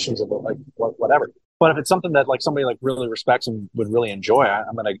 predispositions of like whatever. But if it's something that like somebody like really respects and would really enjoy,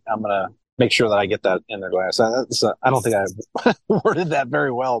 I'm gonna make sure that I get that in their glass. I don't think I worded that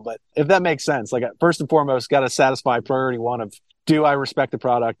very well, but if that makes sense, like, first and foremost, got to satisfy priority one of, do I respect the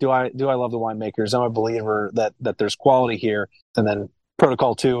product? Do I love the winemakers? I'm a believer that there's quality here. And then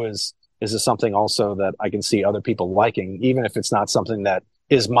protocol two is this something also that I can see other people liking, even if it's not something that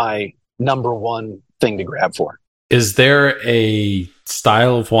is my number one thing to grab for. Is there a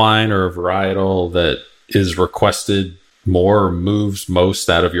style of wine or a varietal that is requested more or moves most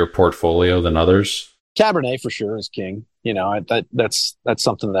out of your portfolio than others? Cabernet for sure is king. That's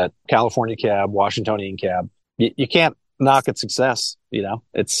something that California Cab, Washingtonian Cab, you can't knock its success.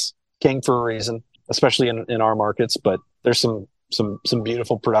 It's king for a reason, especially in our markets. But there's some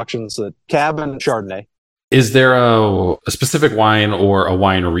beautiful productions that Cab and Chardonnay. Is there a specific wine or a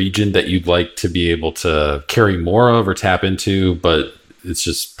wine region that you'd like to be able to carry more of or tap into, but it's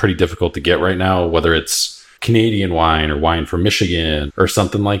just pretty difficult to get right now, whether it's Canadian wine or wine from Michigan or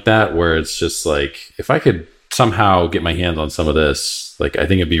something like that, where it's just like, if I could somehow get my hands on some of this, like, I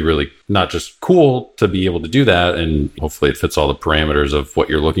think it'd be really not just cool to be able to do that, and hopefully it fits all the parameters of what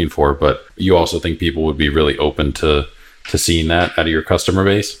you're looking for, but you also think people would be really open to seeing that out of your customer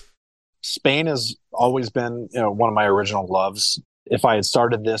base? Spain has always been, one of my original loves. If I had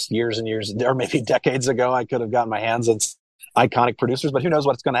started this years and years, or maybe decades ago, I could have gotten my hands on iconic producers, but who knows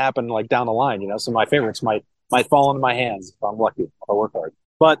what's going to happen like down the line, So my favorites might fall into my hands if I'm lucky, if I work hard.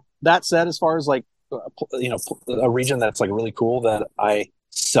 But that said, as far as like, a region that's like really cool that I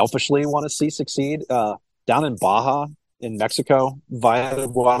selfishly want to see succeed, down in Baja in Mexico via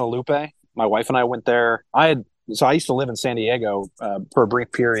Guadalupe. My wife and I went there. I used to live in San Diego for a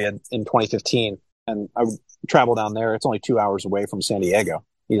brief period in 2015, and I would travel down there. It's only 2 hours away from San Diego.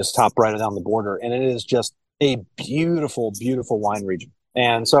 You just hop right down the border, and it is just a beautiful, beautiful wine region.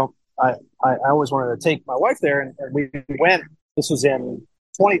 And so I always wanted to take my wife there, and we went. This was in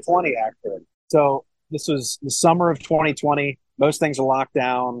 2020, actually. So this was the summer of 2020. Most things are locked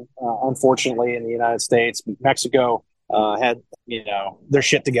down, unfortunately, in the United States. Mexico had, their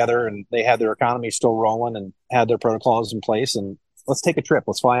shit together, and they had their economy still rolling and had their protocols in place. And let's take a trip.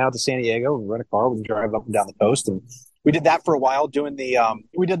 Let's fly out to San Diego and rent a car. We can drive up and down the coast. And we did that for a while, doing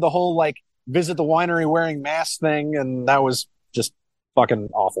we did the whole like visit the winery wearing masks thing. And that was just fucking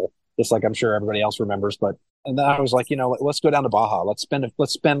awful. Just like I'm sure everybody else remembers. And then I was like, let's go down to Baja. Let's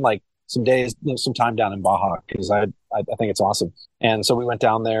spend like some days, some time down in Baja, because I think it's awesome. And so we went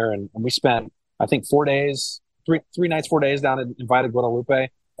down there and we spent, I think, 4 days, three nights, 4 days down in Vita Guadalupe.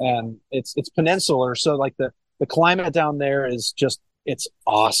 And it's peninsular. So like the climate down there is just, it's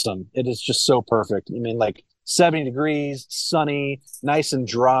awesome. It is just so perfect. I mean, like 70 degrees, sunny, nice and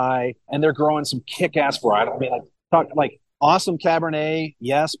dry. And they're growing some kick-ass variety. I mean, like awesome Cabernet,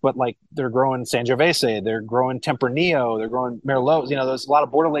 yes, but like they're growing Sangiovese, they're growing Tempranillo, they're growing Merlot. There's a lot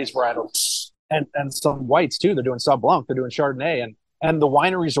of Bordelaise varietals and some whites too. They're doing Sauv Blanc, they're doing Chardonnay, and the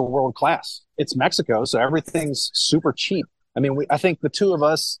wineries are world class. It's Mexico, so everything's super cheap. I mean, I think the two of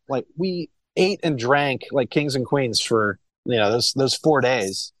us, like, we ate and drank like kings and queens for those 4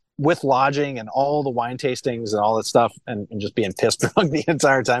 days, with lodging and all the wine tastings and all that stuff, and just being pissed drunk the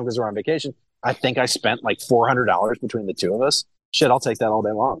entire time because we're on vacation. I think I spent like $400 between the two of us. Shit, I'll take that all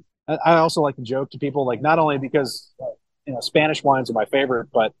day long. I also like to joke to people, like, not only because Spanish wines are my favorite,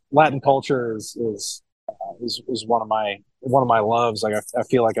 but Latin culture is one of my loves. Like I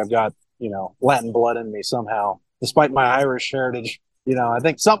feel like I've got Latin blood in me somehow, despite my Irish heritage. I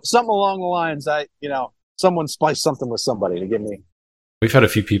think something along the lines. Someone spliced something with somebody to give me. We've had a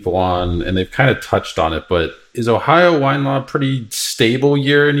few people on and they've kind of touched on it, but is Ohio wine law pretty stable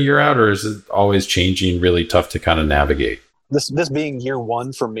year in, year out, or is it always changing, really tough to kind of navigate? This being year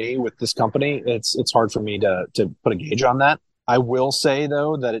one for me with this company, it's hard for me to put a gauge on that. I will say,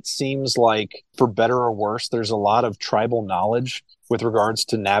 though, that it seems like, for better or worse, there's a lot of tribal knowledge with regards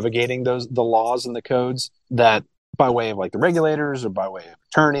to navigating the laws and the codes, that by way of like the regulators or by way of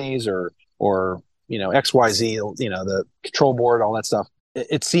attorneys or XYZ, the control board, all that stuff.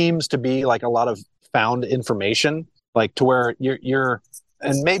 It seems to be like a lot of found information, like to where you're,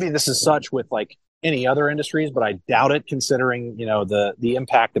 and maybe this is such with like any other industries, but I doubt it, considering, the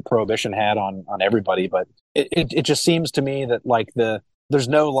impact that prohibition had on everybody. But it just seems to me that like there's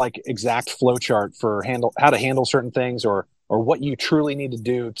no like exact flow chart for how to handle certain things, or what you truly need to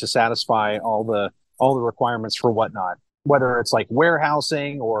do to satisfy all the requirements for whatnot. Whether it's like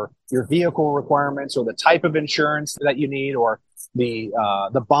warehousing or your vehicle requirements or the type of insurance that you need, or the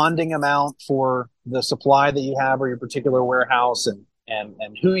bonding amount for the supply that you have or your particular warehouse, and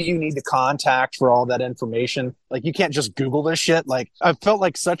who you need to contact for all that information. Like, you can't just Google this shit. Like, I felt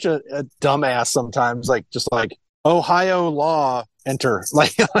like such a dumbass sometimes, like just like Ohio law, enter.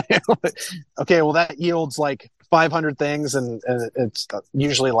 Like, okay, well that yields like 500 things, and it's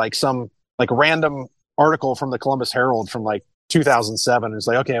usually like some like random article from the Columbus Herald from like 2007. It's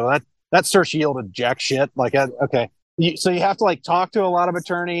like, okay, well that search yielded jack shit. Like, okay. So you have to like talk to a lot of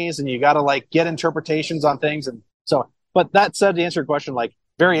attorneys, and you got to like get interpretations on things. And so, but that said, to answer your question, like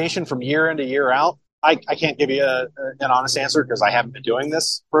variation from year in to year out, I can't give you an honest answer because I haven't been doing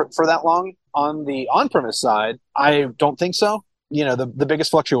this for that long. On the on-premise side, I don't think so. The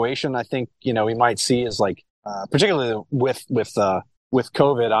biggest fluctuation I think, we might see is like, particularly with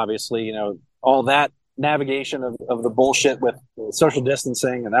COVID, obviously, all that navigation of the bullshit with social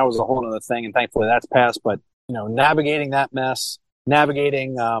distancing, and that was a whole other thing. And thankfully that's passed. But, navigating that mess,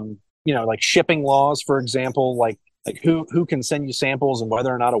 navigating, like shipping laws, for example, like who can send you samples and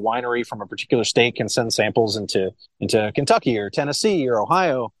whether or not a winery from a particular state can send samples into Kentucky or Tennessee or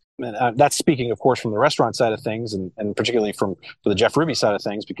Ohio. And that's speaking, of course, from the restaurant side of things, and particularly for the Jeff Ruby side of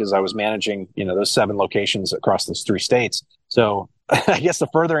things, because I was managing, those 7 locations across those 3 states. So I guess the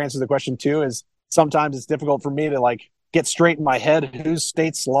further answer to the question too is sometimes it's difficult for me to like get straight in my head whose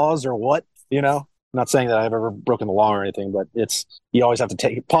state's laws or what. I'm not saying that I've ever broken the law or anything, but you always have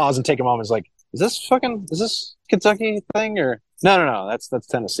to pause and take a moment. It's like, is this Kentucky thing or no, that's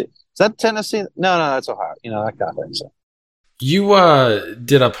Tennessee. Is that Tennessee? No, that's Ohio. That kind of thing. So. You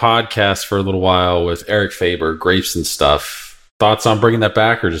did a podcast for a little while with Eric Faber, Grapes and Stuff. Thoughts on bringing that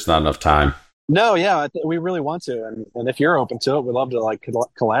back, or just not enough time? No, yeah, we really want to, and if you're open to it, we'd love to like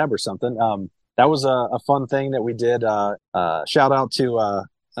collab or something. That was a fun thing that we did. Shout out to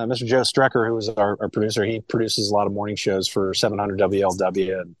Mr. Joe Strecker, who was our producer. He produces a lot of morning shows for 700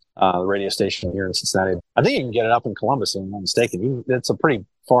 WLW and the radio station here in Cincinnati. I think you can get it up in Columbus, if I'm not mistaken. It's a pretty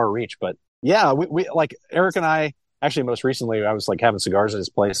far reach, but yeah, we like Eric and I. Actually, most recently, I was like having cigars at his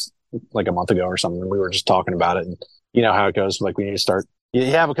place like a month ago or something. And we were just talking about it, and you know how it goes. Like we need to start. You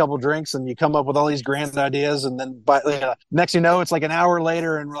have a couple of drinks and you come up with all these grand ideas, and then next you know, it's like an hour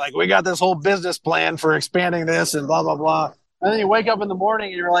later, and we're like, we got this whole business plan for expanding this and blah blah blah. And then you wake up in the morning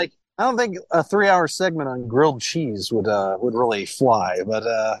and you're like, I don't think a 3-hour segment on grilled cheese would really fly. But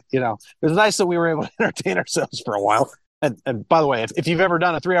it was nice that we were able to entertain ourselves for a while. And by the way, if you've ever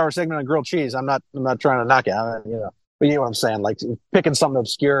done a 3-hour segment on grilled cheese, I'm not trying to knock it out, but you know what I'm saying, like picking something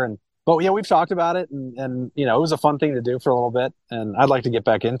obscure. But yeah, we've talked about it, and it was a fun thing to do for a little bit, and I'd like to get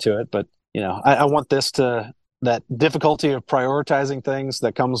back into it. But I want that difficulty of prioritizing things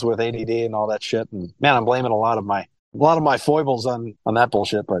that comes with ADD and all that shit. And man, I'm blaming a lot of my foibles on that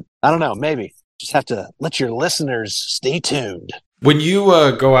bullshit. But I don't know, maybe just have to let your listeners stay tuned. When you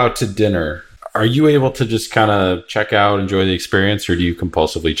go out to dinner, are you able to just kind of check out, enjoy the experience, or do you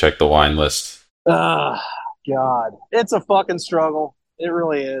compulsively check the wine list? God, it's a fucking struggle. It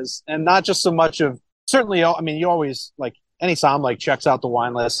really is. And not just so much of, certainly, I mean, you always, like, any som like checks out the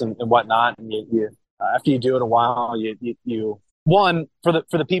wine list and whatnot. And you after you do it a while, you one, for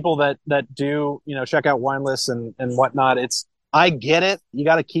the people that do, check out wine lists and whatnot, I get it. You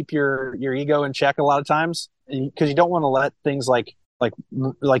got to keep your ego in check a lot of times, because you don't want to let things like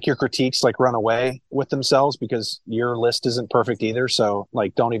your critiques like run away with themselves, because your list isn't perfect either. So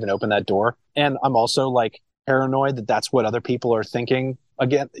like, don't even open that door. And I'm also like paranoid that that's what other people are thinking.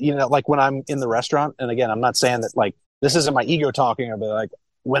 Again, like when I'm in the restaurant, and again, I'm not saying that like, this isn't my ego talking, but like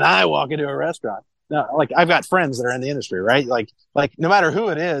when I walk into a restaurant, no, like I've got friends that are in the industry, right? Like no matter who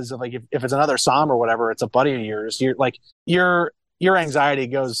it is, like if it's another som or whatever, it's a buddy of yours, you're like, your anxiety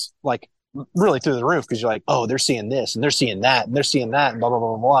goes like really through the roof, because you're like, oh, they're seeing this and they're seeing that and they're seeing that and blah, blah,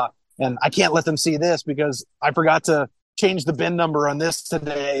 blah, blah, blah. And I can't let them see this because I forgot to change the bin number on this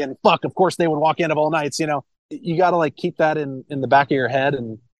today. And fuck, of course they would walk in of all nights, you got to like keep that in the back of your head.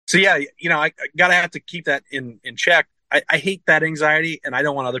 And so, yeah, I gotta have to keep that in check. I hate that anxiety, and I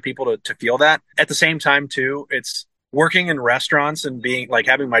don't want other people to feel that. At the same time, too, it's working in restaurants and being like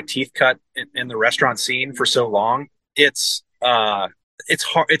having my teeth cut in the restaurant scene for so long. It's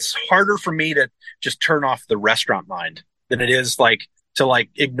harder for me to just turn off the restaurant mind than it is like to like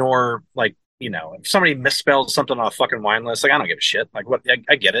ignore, like, if somebody misspells something on a fucking wine list, like I don't give a shit. Like what,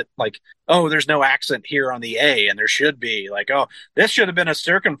 I get it. Like, oh, there's no accent here on the A, and there should be. Like, oh, this should have been a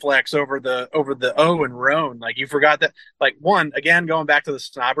circumflex over the O in Rhone. Like you forgot that. Like one, again, going back to the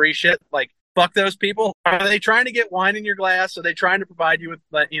snobbery shit. Like fuck those people. Are they trying to get wine in your glass? Are they trying to provide you with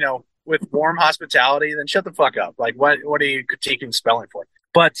with warm hospitality? Then shut the fuck up. Like what are you critiquing spelling for?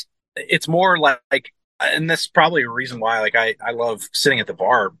 But it's more like, and that's probably a reason why like I love sitting at the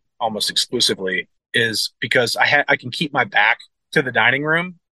bar almost exclusively, is because I can keep my back to the dining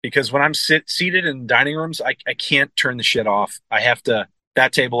room, because when I'm seated in dining rooms, I can't turn the shit off. I have to,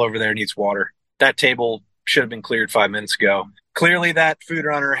 that table over there needs water. That table should have been cleared 5 minutes ago. Clearly that food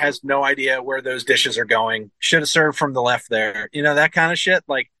runner has no idea where those dishes are going. Should have served from the left there. That kind of shit.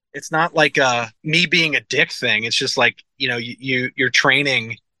 Like, it's not like me being a dick thing. It's just like, you're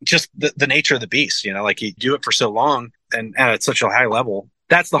training just the nature of the beast, like you do it for so long and at such a high level.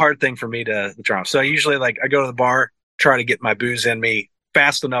 That's the hard thing for me to turn off. So usually like I go to the bar, try to get my booze in me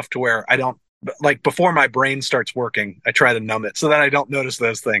fast enough to where I don't like before my brain starts working, I try to numb it so that I don't notice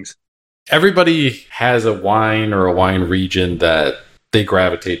those things. Everybody has a wine or a wine region that they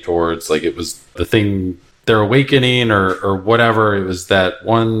gravitate towards. Like it was the thing, their awakening or whatever. It was that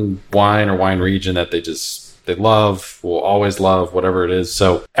one wine or wine region that they love, will always love, whatever it is.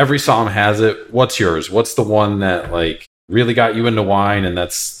 So every Somm has it. What's yours? What's the one that like really got you into wine, and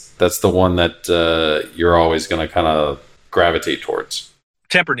that's the one that you're always going to kind of gravitate towards?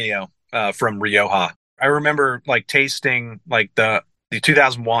 Tempranillo from Rioja. I remember like tasting like the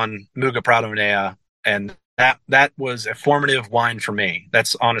 2001 Muga Prado Nea, and that was a formative wine for me.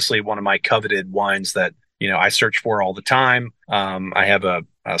 That's honestly one of my coveted wines that, you know, I search for all the time. I have a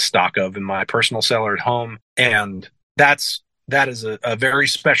stock of in my personal cellar at home, and that is a very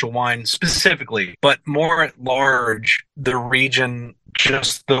special wine specifically, but more at large, the region,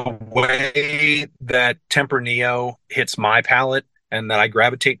 just the way that Tempranillo hits my palate and that I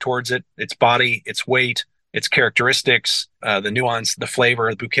gravitate towards it, its body, its weight, its characteristics, the nuance, the flavor,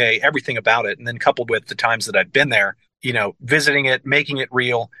 the bouquet, everything about it. And then coupled with the times that I've been there, you know, visiting it, making it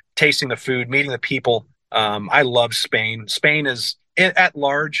real, tasting the food, meeting the people. I love Spain. Spain is at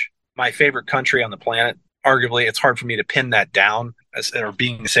large my favorite country on the planet. Arguably, it's hard for me to pin that down or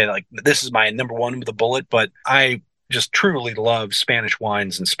being say like this is my number one with a bullet, but I just truly love Spanish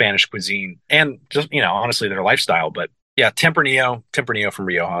wines and Spanish cuisine and just, you know, honestly their lifestyle. But yeah, Tempranillo from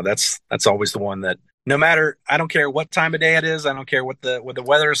Rioja. That's always the one that no matter, I don't care what time of day it is, I don't care what the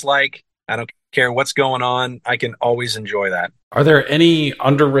weather is like, I don't care what's going on, I can always enjoy that. Are there any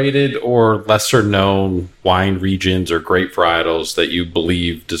underrated or lesser known wine regions or grape varietals that you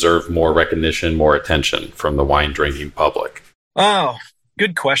believe deserve more recognition, more attention from the wine drinking public? Oh,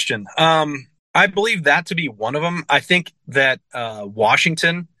 good question. I believe that to be one of them. I think that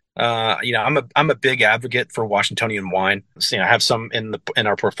Washington, you know, I'm a big advocate for Washingtonian wine. So, you know, I have some in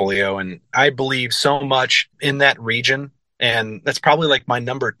our portfolio, and I believe so much in that region. And that's probably like my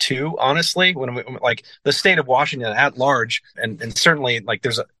number two, honestly, when like the state of Washington at large, and certainly like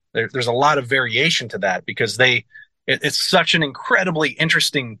there's a lot of variation to that because it's such an incredibly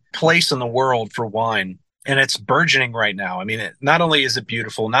interesting place in the world for wine. And it's burgeoning right now. I mean, not only is it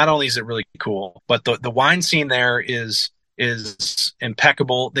beautiful, not only is it really cool, but the wine scene there is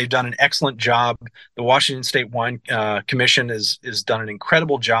impeccable. They've done an excellent job. The Washington State Wine Commission has done an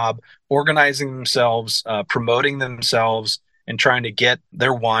incredible job organizing themselves, promoting themselves, and trying to get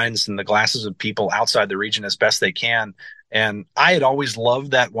their wines in the glasses of people outside the region as best they can. And I had always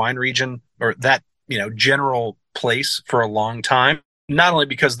loved that wine region or that, you know, general place for a long time, not only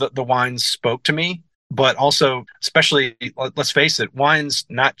because the wines spoke to me, but also, especially, let's face it, wine's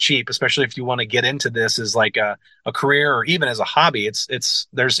not cheap, especially if you want to get into this as like a career or even as a hobby.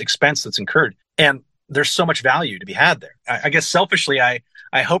 There's expense that's incurred, and there's so much value to be had there. I guess selfishly, I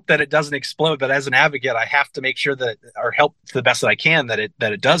hope that it doesn't explode, but as an advocate, I have to make sure that, or help to the best that I can, that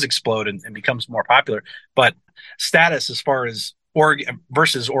it does explode and becomes more popular. But status as far as Oregon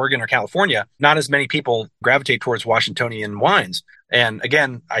versus Oregon or California, not as many people gravitate towards Washingtonian wines. And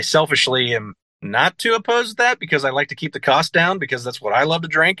again, I selfishly am not too opposed to that because I like to keep the cost down because that's what I love to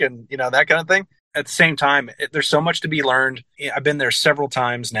drink and, you know, that kind of thing. At the same time, there's so much to be learned. I've been there several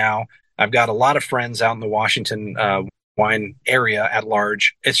times now. I've got a lot of friends out in the Washington wine area at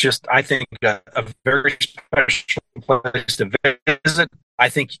large. It's just, I think, a very special place to visit. I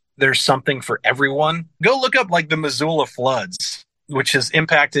think there's something for everyone. Go look up like the Missoula floods, which has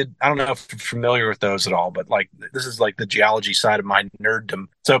impacted, I don't know if you're familiar with those at all, but like this is like the geology side of my nerddom.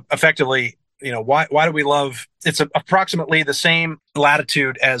 So effectively, you know, why do we love, it's approximately the same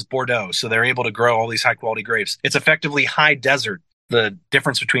latitude as Bordeaux. So they're able to grow all these high quality grapes. It's effectively high desert. The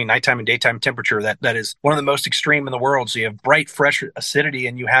difference between nighttime and daytime temperature, that is one of the most extreme in the world. So you have bright, fresh acidity,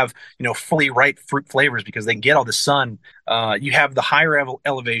 and you have, you know, fully ripe fruit flavors because they get all the sun. You have the higher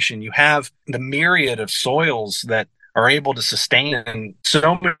elevation. You have the myriad of soils that are able to sustain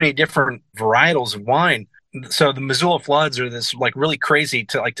so many different varietals of wine. So the Missoula floods are this like really crazy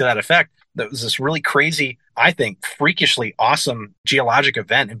to that effect. That was this really crazy, I think, freakishly awesome geologic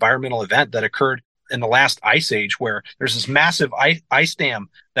event, environmental event that occurred in the last ice age, where there's this massive ice dam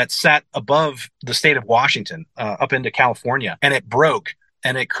that sat above the state of Washington up into California, and it broke,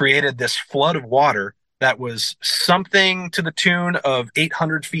 and it created this flood of water that was something to the tune of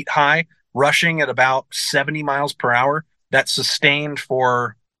 800 feet high, rushing at about 70 miles per hour, that sustained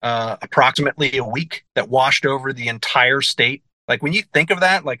for approximately a week, that washed over the entire state. Like when you think of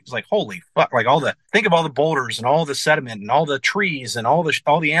that, like it's like holy fuck! Like think of all the boulders and all the sediment and all the trees and all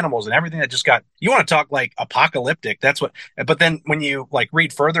the animals and everything that just got. You want to talk like apocalyptic? That's what. But then when you like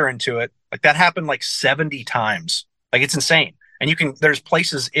read further into it, like that happened like 70 times. Like it's insane. And there's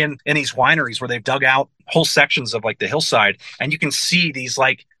places in these wineries where they've dug out whole sections of like the hillside, and you can see these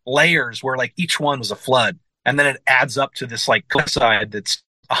like layers where like each one was a flood. And then it adds up to this like cliffside that's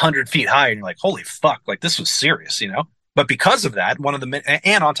 100 feet high. And you're like, holy fuck, like this was serious, you know? But because of that,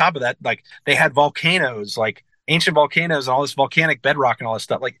 and on top of that, like they had volcanoes, like ancient volcanoes and all this volcanic bedrock and all this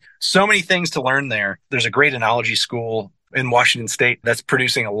stuff. Like so many things to learn there. There's a great enology school in Washington State that's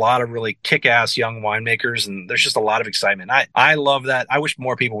producing a lot of really kick-ass young winemakers, and there's just a lot of excitement. I love that. I wish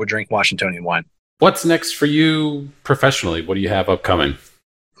more people would drink Washingtonian wine. What's next for you professionally? What do you have upcoming?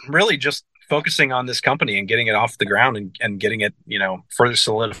 Really just focusing on this company and getting it off the ground and getting it, you know, further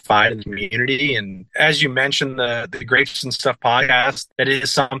solidified in the community. And as you mentioned, the Grapes and Stuff podcast, that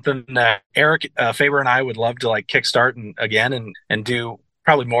is something that Eric Faber and I would love to like kickstart and do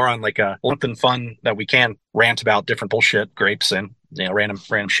probably more on like a lump and fun that we can rant about different bullshit, grapes and, you know, random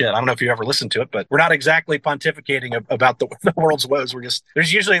shit. I don't know if you ever listened to it, but we're not exactly pontificating about the world's woes.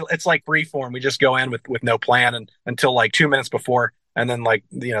 It's like free form. We just go in with no plan and until like 2 minutes before. And then like,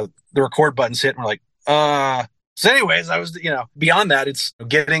 you know, the record button's hit and we're like, So anyways, beyond that, it's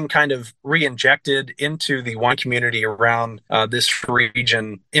getting kind of re-injected into the wine community around this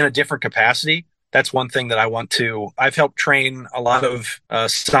region in a different capacity. That's one thing that I've helped train a lot of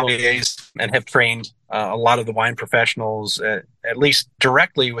sommeliers and have trained a lot of the wine professionals, at least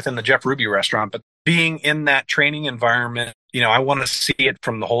directly within the Jeff Ruby restaurant. But being in that training environment, you know, I want to see it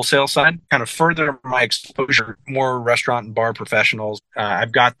from the wholesale side, kind of further my exposure, more restaurant and bar professionals.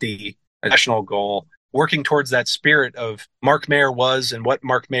 I've got the national goal, working towards that spirit of Mark Mayer was and what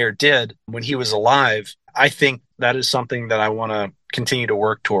Mark Mayer did when he was alive. I think that is something that I want to continue to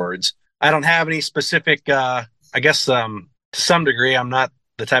work towards. I don't have any specific, to some degree, I'm not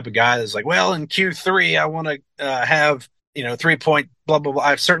the type of guy that's like, well, in Q3, I want to have, 3-point blah, blah, blah.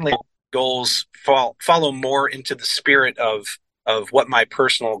 I've certainly goals follow more into the spirit of what my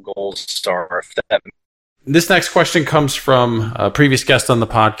personal goals are. This next question comes from a previous guest on the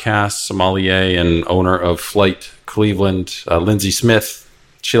podcast, sommelier and owner of Flight Cleveland, Lindsay Smith.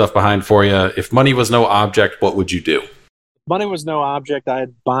 She left behind for you. If money was no object, what would you do? Money was no object.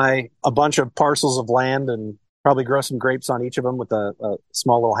 I'd buy a bunch of parcels of land and probably grow some grapes on each of them with a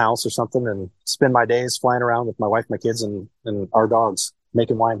small little house or something and spend my days flying around with my wife, my kids, and our dogs,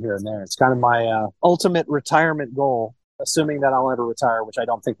 making wine here and there. It's kind of my ultimate retirement goal, assuming that I'll ever retire, which I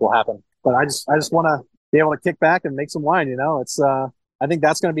don't think will happen. But I just want to be able to kick back and make some wine, you know. It's I think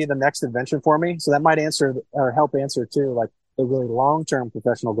that's going to be the next invention for me. So that might answer or help answer too, like the really long-term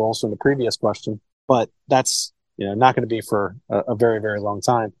professional goals from the previous question. But that's, not going to be for a very, very long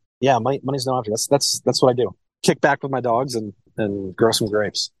time. Yeah, money's no object. That's what I do. Kick back with my dogs and grow some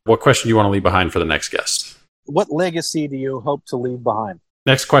grapes. What question do you want to leave behind for the next guest? What legacy do you hope to leave behind?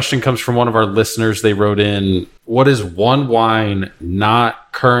 Next question comes from one of our listeners. They wrote in, what is one wine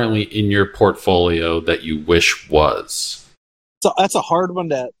not currently in your portfolio that you wish was? So that's a hard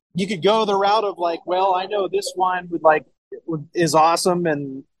one you could go the route of like, well, I know this wine is awesome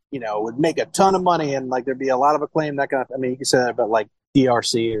and, would make a ton of money and like there'd be a lot of acclaim. You can say that about like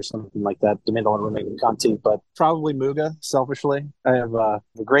DRC or something like that, Domingo and Remake Conti, but probably Muga, selfishly. I have a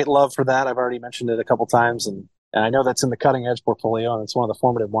great love for that. I've already mentioned it a couple times, and I know that's in the cutting edge portfolio, and it's one of the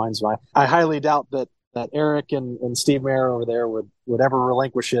formative wines. I highly doubt that Eric and Steve Mayer over there would ever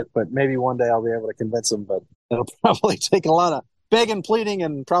relinquish it, but maybe one day I'll be able to convince them, but it'll probably take a lot of begging, pleading,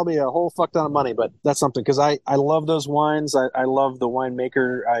 and probably a whole fuck ton of money, but that's something, because I love those wines. I love the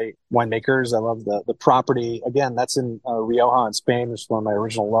winemakers. I love the property. Again, that's in Rioja in Spain, which is one of my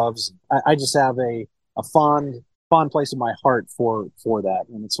original loves. I just have a fond place in my heart for that,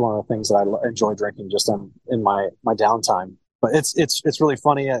 and it's one of the things that I enjoy drinking just in my downtime. But it's really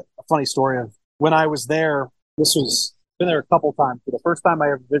funny. A funny story of when I was there. Been there a couple times. For the first time I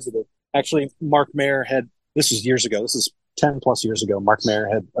ever visited, actually, Mark Mayer this was years ago. This is 10 plus years ago. Mark Mayer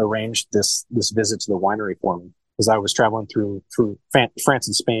had arranged this visit to the winery for me because I was traveling through France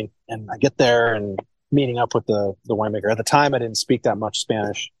and Spain, and I get there and meeting up with the winemaker. At the time, I didn't speak that much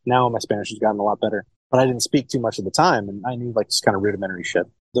Spanish. Now my Spanish has gotten a lot better, but I didn't speak too much at the time, and I knew like this kind of rudimentary shit.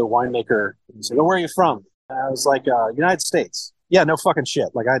 The winemaker said, "Oh, where are you from?" And I was like, "United States." Yeah, no fucking shit.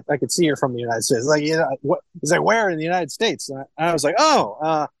 Like I could see you're from the United States. Like, what? He's like, "Where in the United States?" And I was like,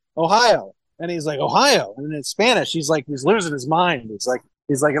 "Oh, Ohio." And he's like, "Ohio." And in Spanish, he's losing his mind. He's like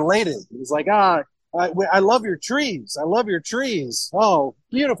elated. He's like, I love your trees. I love your trees. Oh,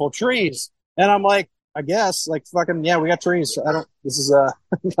 beautiful trees. And I'm like, I guess, like, fucking, yeah, we got trees. This is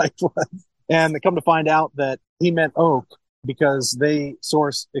like what? And they come to find out that he meant oak because they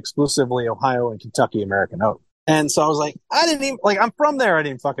source exclusively Ohio and Kentucky American oak. And so I was like, I didn't even, like, I'm from there. I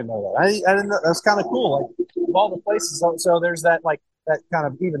didn't fucking know that. I didn't know. That's kind of cool. Like, all the places. So there's that like that kind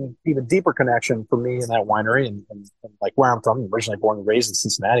of even deeper connection for me in that winery and like where I'm from. I'm originally born and raised in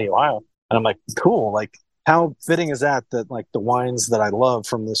Cincinnati, Ohio, and I'm like, cool. Like, how fitting is that like the wines that I love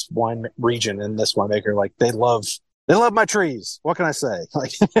from this wine region and this winemaker, like they love my trees. What can I say?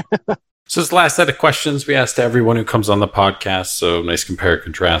 Like, So this last set of questions we asked everyone who comes on the podcast. So nice compare and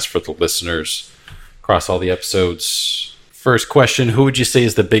contrast for the listeners across all the episodes. First question, who would you say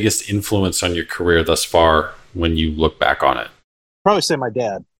is the biggest influence on your career thus far when you look back on it? probably say my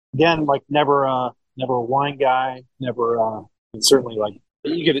dad. Again, like never a wine guy, and certainly like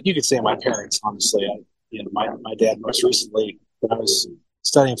you could say my parents. Honestly, my dad most recently when I was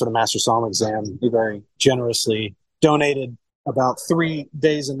studying for the Master Sommelier exam, he very generously donated about 3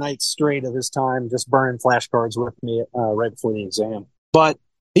 days and nights straight of his time just burning flashcards with me right before the exam. But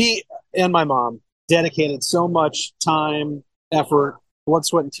he and my mom dedicated so much time, effort, blood,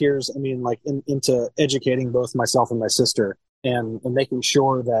 sweat, and tears. I mean, like into educating both myself and my sister, and making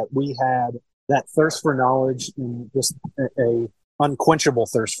sure that we had that thirst for knowledge and just a unquenchable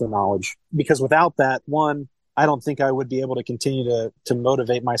thirst for knowledge. Because without that, one, I don't think I would be able to continue to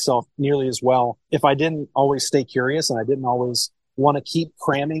motivate myself nearly as well if I didn't always stay curious and I didn't always want to keep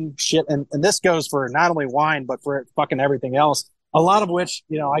cramming shit. And this goes for not only wine, but for fucking everything else. A lot of which,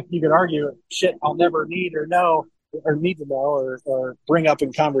 you could argue shit I'll never need or know or need to know or bring up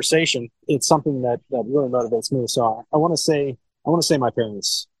in conversation. It's something that really motivates me. So I want to say my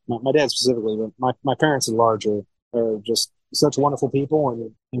parents, my dad specifically, but my parents at large are just such wonderful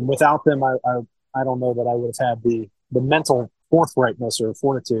people. And without them, I don't know that I would have had the mental forthrightness or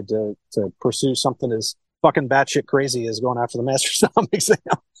fortitude to pursue something as fucking batshit crazy as going after the Master Sommelier exam.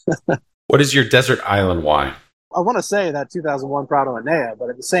 What is your desert island wine? I want to say that 2001 Prado Enea, but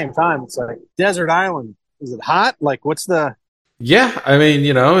at the same time, it's like desert island. Is it hot? Like, what's the? Yeah, I mean,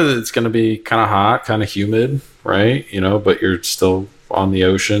 it's going to be kind of hot, kind of humid, right? But you're still on the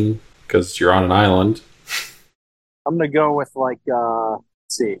ocean because you're on an island. I'm going to go with like, let's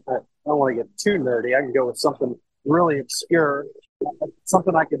see. I don't want to get too nerdy. I can go with something really obscure,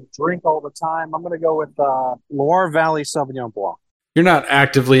 something I can drink all the time. I'm going to go with Loire Valley Sauvignon Blanc. You're not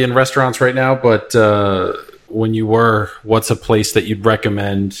actively in restaurants right now, but when you were, what's a place that you'd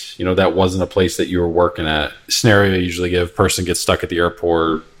recommend, that wasn't a place that you were working at? Scenario I usually give, person gets stuck at the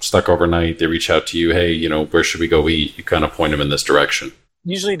airport, stuck overnight, they reach out to you, hey, where should we go eat? You kind of point them in this direction.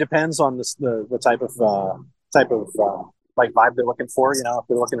 Usually depends on the type of like vibe they're looking for. If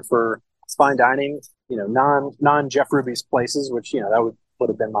they're looking for fine dining, non Jeff Ruby's places, which that would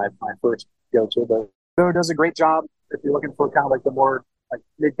have been my first go to. But Joe does a great job if you're looking for kind of like the more like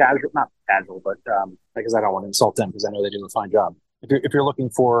mid casual, not casual, but because I don't want to insult them because I know they do a fine job. If you're looking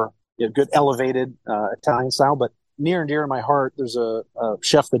for good elevated Italian style, but near and dear to my heart, there's a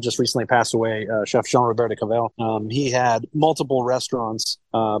chef that just recently passed away, Chef Jean Roberto Cavell. He had multiple restaurants,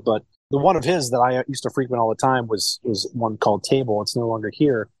 but the one of his that I used to frequent all the time was one called Table. It's no longer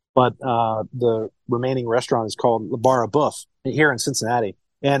here, but the remaining restaurant is called Le Bar à Boeuf here in Cincinnati.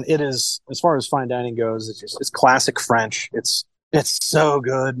 And it is, as far as fine dining goes, it's classic French. It's so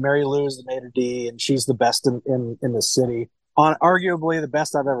good. Mary Lou is the maitre d', and she's the best in the city. Arguably the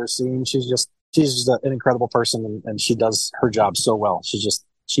best I've ever seen. She's just an incredible person, and she does her job so well.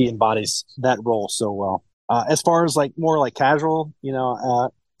 She embodies that role so well. As far as like more like casual,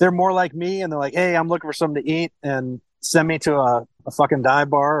 they're more like me, and they're like, hey, I'm looking for something to eat, and send me to a fucking dive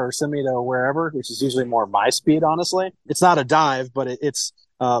bar or send me to wherever, which is usually more my speed, honestly. It's not a dive, but it's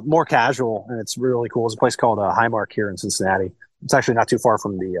more casual, and it's really cool. There's a place called Highmark here in Cincinnati. It's actually not too far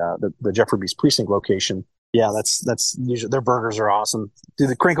from the Jeff Ruby's precinct location. Yeah, that's usually their burgers are awesome. Do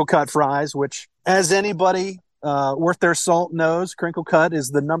the crinkle cut fries, which as anybody worth their salt knows, crinkle cut is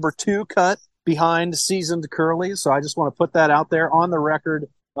the number 2 cut behind seasoned curlies. So I just want to put that out there on the record.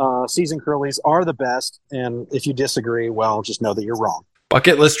 Seasoned curlies are the best, and if you disagree, well, just know that you're wrong.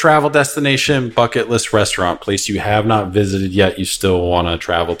 Bucket list travel destination, bucket list restaurant, place you have not visited yet, you still want to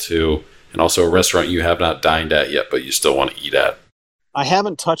travel to, and also a restaurant you have not dined at yet, but you still want to eat at. I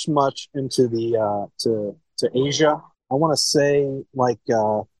haven't touched much into the to Asia. I want to say like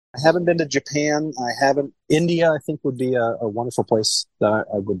I haven't been to Japan. India. I think would be a wonderful place that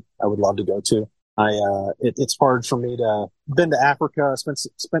I would love to go to. It's hard for me to been to Africa.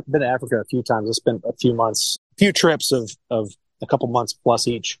 Been to Africa a few times. I spent a few trips of a couple months plus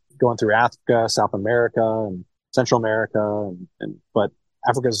each going through Africa, South America, and Central America, but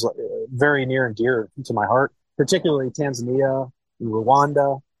Africa is very near and dear to my heart, particularly Tanzania,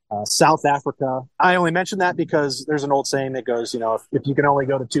 Rwanda, South Africa. I only mention that because there's an old saying that goes, if you can only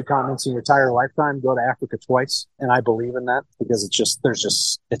go to 2 continents in your entire lifetime, go to Africa twice. And I believe in that because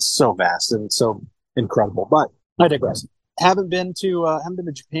it's so vast and so incredible. But I digress. Haven't been to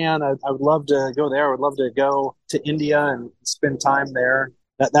Japan. I would love to go there. I would love to go to India and spend time there.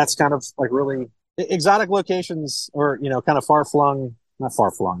 That's kind of like really exotic locations, or kind of far flung. Not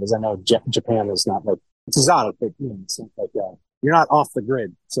far flung, because I know Japan is not like it's exotic, but it's not like you're not off the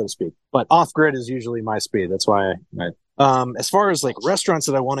grid, so to speak. But off grid is usually my speed. That's why. As far as like restaurants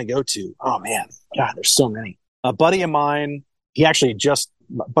that I want to go to, oh man, God, there's so many. A buddy of mine,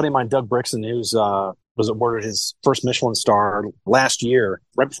 buddy of mine, Doug Brixton, who's was awarded his first Michelin star last year,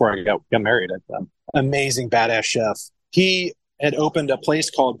 right before I got married. Amazing, badass chef. He had opened a place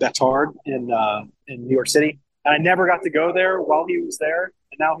called Betard in New York City. And I never got to go there while he was there.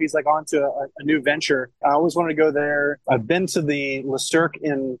 And now he's like on to a new venture. I always wanted to go there. I've been to the Le Cirque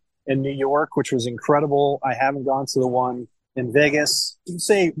in New York, which was incredible. I haven't gone to the one in Vegas. You can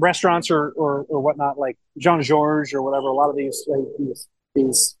say restaurants or whatnot, like Jean Georges or whatever. A lot of these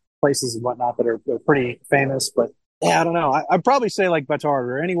places and whatnot that are pretty famous. But yeah, I don't know. I'd probably say like Betard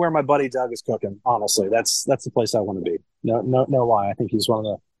or anywhere my buddy Doug is cooking. Honestly, that's the place I want to be. No lie. I think he's one of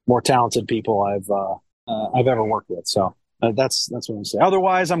the more talented people I've ever worked with. So that's what I'm saying.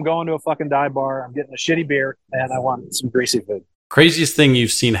 Otherwise, I'm going to a fucking dive bar. I'm getting a shitty beer, and I want some greasy food. Craziest thing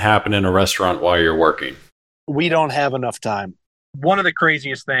you've seen happen in a restaurant while you're working? We don't have enough time. One of the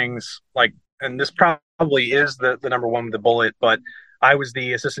craziest things, and this probably is the number one with the bullet, but I was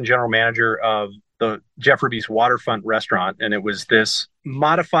the assistant general manager of the Jeff Ruby's waterfront restaurant, and it was this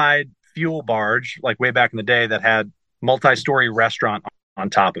modified fuel barge, like way back in the day, that had multi-story restaurant on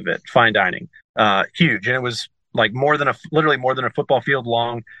top of it, fine dining, huge, and it was like literally more than a football field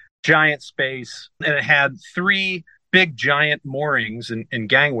long, giant space, and it had 3 big giant moorings and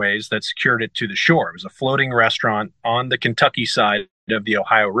gangways that secured it to the shore. It was a floating restaurant on the Kentucky side of the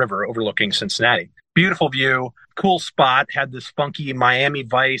Ohio River overlooking Cincinnati. Beautiful view, cool spot, had this funky Miami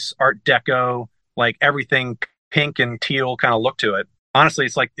Vice Art Deco, like everything pink and teal kind of look to it. Honestly,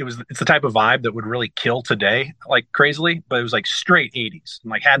 it's the type of vibe that would really kill today, like crazily, but it was like straight 80s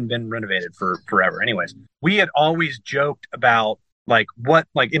and like hadn't been renovated for forever. Anyways, we had always joked about like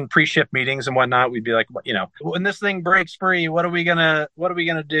in pre-shift meetings and whatnot, we'd be like, when this thing breaks free, what are we gonna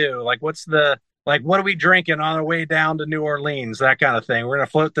do? Like, what are we drinking on our way down to New Orleans? That kind of thing. We're going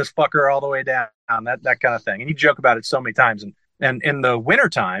to float this fucker all the way down, that kind of thing. And you joke about it so many times. And in the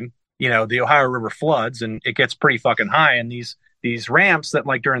wintertime, the Ohio River floods and it gets pretty fucking high. And these ramps that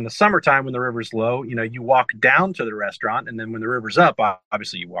like during the summertime when the river's low, you walk down to the restaurant. And then when the river's up,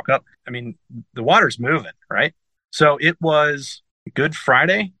 obviously you walk up. I mean, the water's moving, right? So it was Good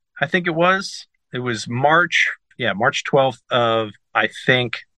Friday, I think it was. It was March 12th of, I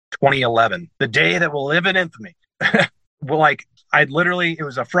think, 2011, the day that will live in infamy. Well, it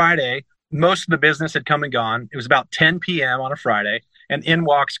was a Friday. Most of the business had come and gone. It was about 10 p.m. on a Friday. And in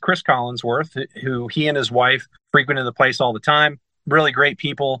walks Chris Collinsworth, who he and his wife frequented the place all the time. Really great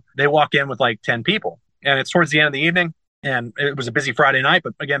people. They walk in with like 10 people. And it's towards the end of the evening. And it was a busy Friday night.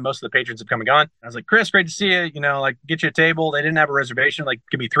 But again, most of the patrons have come and gone. I was like, Chris, great to see you. Get you a table. They didn't have a reservation. Like,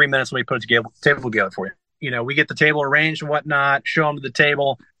 give me 3 minutes. Let me put a table together for you. We get the table arranged and whatnot, show them to the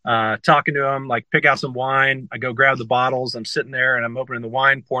table, talking to them, like pick out some wine. I go grab the bottles. I'm sitting there and I'm opening the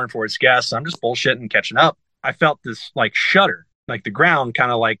wine, pouring for his guests. I'm just bullshitting, catching up. I felt this like shudder, like the ground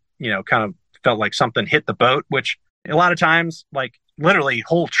kind of felt like something hit the boat, which a lot of times, like literally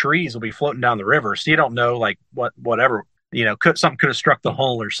whole trees will be floating down the river. So you don't know like whatever, something could have struck the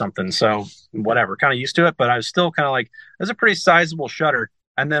hull or something. So whatever, kind of used to it, but I was still kind of like, there's a pretty sizable shudder.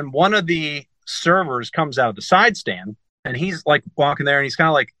 And then one of the servers comes out of the side stand and he's like walking there and he's kind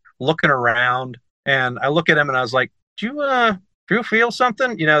of like looking around, and I look at him and I was like, do you feel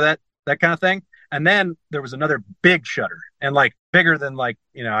something? That kind of thing. And then there was another big shudder, and like bigger than like,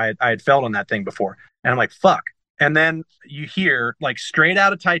 I had felt on that thing before. And I'm like, fuck. And then you hear like straight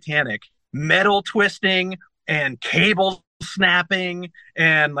out of Titanic, metal twisting and cable snapping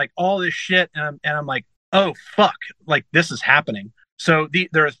and like all this shit. And I'm like, oh fuck, like this is happening. So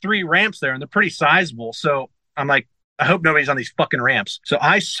there are 3 ramps there and they're pretty sizable. So I'm like, I hope nobody's on these fucking ramps. So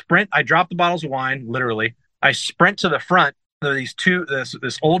I drop the bottles of wine, literally. I sprint to the front. There are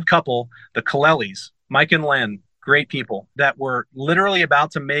this old couple, the Kalellis, Mike and Len, great people that were literally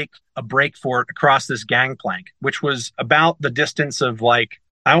about to make a break for it across this gangplank, which was about the distance of like,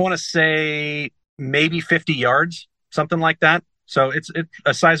 I want to say maybe 50 yards, something like that. So it's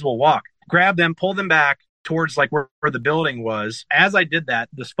a sizable walk. Grab them, pull them back towards like where the building was. As I did that,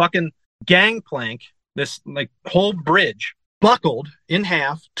 this fucking gangplank, this like whole bridge buckled in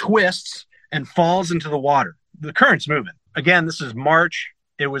half, twists, and falls into the water. The current's moving. Again, this is March.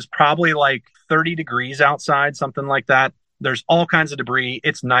 It was probably like 30 degrees outside, something like that. There's all kinds of debris.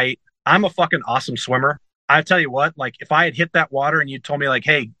 It's night. I'm a fucking awesome swimmer. I tell you what, like if I had hit that water and you told me like,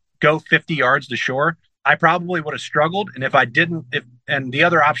 hey, go 50 yards to shore, I probably would have struggled. And if I didn't, and the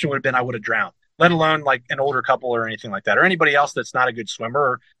other option would have been I would have drowned, let alone like an older couple or anything like that, or anybody else that's not a good swimmer.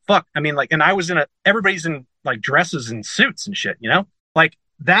 Or fuck, I mean, like, and I was everybody's in like dresses and suits and shit, like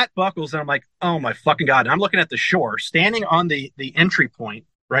that buckles. And I'm like, oh my fucking God. And I'm looking at the shore, standing on the entry point,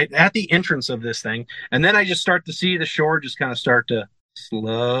 right at the entrance of this thing. And then I just start to see the shore just kind of start to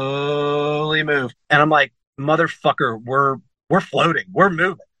slowly move. And I'm like, motherfucker, we're floating, we're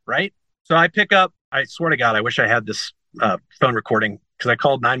moving, right? So I pick up, I swear to God, I wish I had this phone recording because I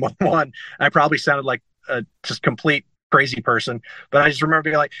called 911. I probably sounded like a just complete crazy person, but I just remember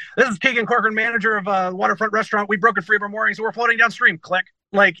being like, this is Keegan, Corcoran, manager of Waterfront Restaurant. We broke free of our moorings, so we're floating downstream. Click.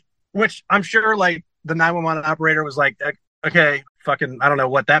 Like, which I'm sure like the 911 operator was like, okay, fucking, I don't know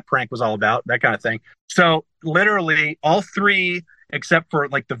what that prank was all about, that kind of thing. So literally all three, except for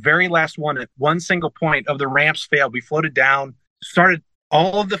like the very last one at one single point of the ramps failed. We floated down, started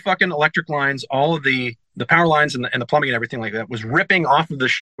all of the fucking electric lines, all of the power lines and the plumbing and everything like that was ripping off of the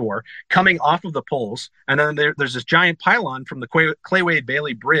shore, coming off of the poles. And then there's this giant pylon from the Claywade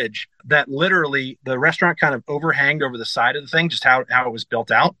Bailey Bridge that literally the restaurant kind of overhanged over the side of the thing, just how it was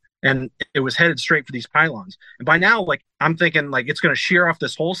built out. And it was headed straight for these pylons. And by now, like, I'm thinking like it's going to shear off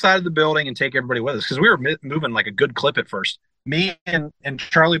this whole side of the building and take everybody with us, because we were moving like a good clip at first. Me and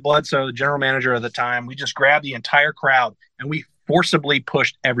Charlie Bloodsoe, the general manager of the time, we just grabbed the entire crowd and we forcibly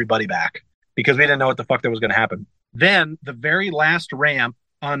pushed everybody back because we didn't know what the fuck that was going to happen. Then the very last ramp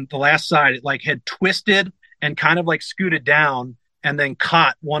on the last side, it like had twisted and kind of like scooted down and then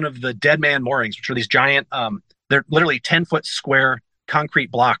caught one of the dead man moorings, which are these giant, they're literally 10-foot square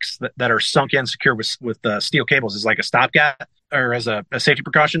concrete blocks that are sunk in secure with steel cables as like a stopgap or as a safety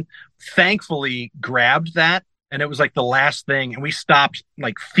precaution. Thankfully grabbed that. And it was like the last thing. And we stopped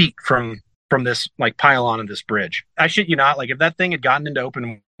like feet from this like pylon of this bridge. I shit you not, like if that thing had gotten into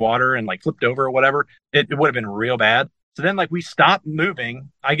open water and like flipped over or whatever, it would have been real bad. So then like we stopped moving.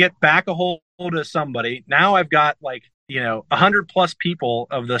 I get back a hold of somebody. Now I've got like, 100 plus people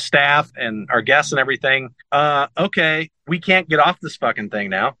of the staff and our guests and everything. Okay, we can't get off this fucking thing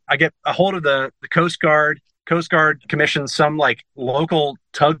now. I get a hold of the Coast Guard. Coast Guard commissioned some like local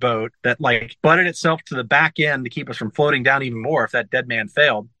tugboat that like butted itself to the back end to keep us from floating down even more if that dead man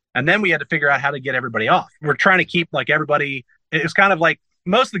failed. And then we had to figure out how to get everybody off. We're trying to keep like everybody. It was kind of like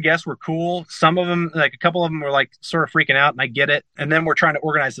most of the guests were cool. Some of them, like a couple of them were like sort of freaking out, and I get it. And then we're trying to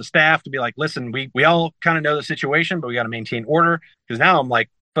organize the staff to be like, listen, we all kind of know the situation, but we got to maintain order. Because now I'm like,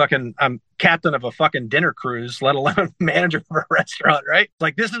 I'm captain of a fucking dinner cruise, let alone manager for a restaurant, right?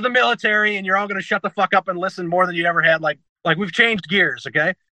 Like, this is the military and you're all going to shut the fuck up and listen more than you ever had. Like we've changed gears.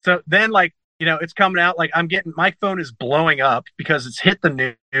 Okay. So then like, it's coming out, like my phone is blowing up because it's hit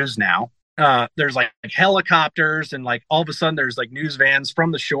the news now. There's like helicopters and like all of a sudden there's like news vans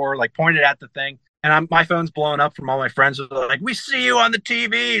from the shore, like pointed at the thing. And my phone's blowing up from all my friends who are like, we see you on the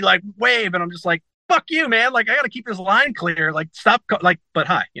TV, like wave. And I'm just like, fuck you, man. Like, I got to keep this line clear. Like, stop. But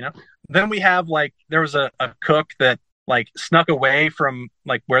hi, Then we have like, there was a cook that like snuck away from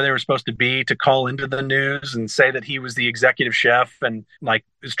like where they were supposed to be to call into the news and say that he was the executive chef and like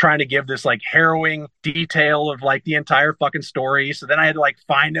was trying to give this like harrowing detail of like the entire fucking story. So then I had to like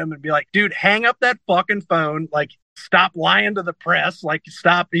find him and be like, dude, hang up that fucking phone. Like, stop lying to the press. Like,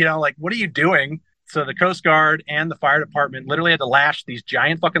 stop, like, what are you doing? So the Coast Guard and the fire department literally had to lash these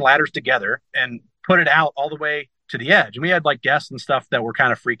giant fucking ladders together and put it out all the way to the edge. And we had like guests and stuff that were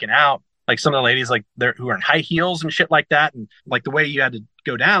kind of freaking out. Like some of the ladies, like who are in high heels and shit like that. And like the way you had to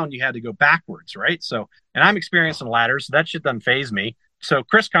go down, you had to go backwards. Right. So, and I'm experiencing ladders. So that shit doesn't faze me. So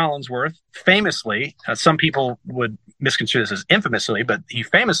Chris Collinsworth famously, some people would misconstrue this as infamously, but he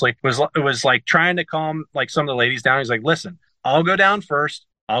famously was like trying to calm like some of the ladies down. He's like, listen, I'll go down first.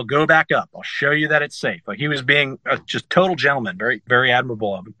 I'll go back up. I'll show you that it's safe. Like he was being a just total gentleman, very, very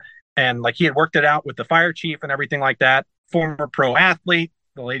admirable of him. And like he had worked it out with the fire chief and everything like that. Former pro athlete.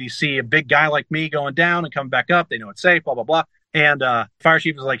 The ladies see a big guy like me going down and coming back up. They know it's safe, blah, blah, blah. And fire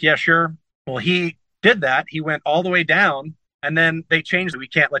chief was like, yeah, sure. Well, he did that. He went all the way down and then they changed it. We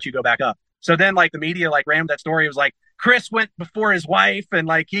can't let you go back up. So then like the media like rammed that story. It was like, Chris went before his wife and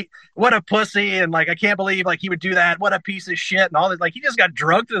like what a pussy. And like, I can't believe like he would do that. What a piece of shit. And all this, like he just got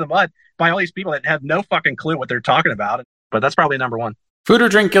drugged through the mud by all these people that have no fucking clue what they're talking about. But that's probably number one. Food or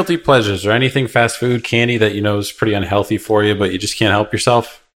drink guilty pleasures or anything fast food, candy that you know is pretty unhealthy for you, but you just can't help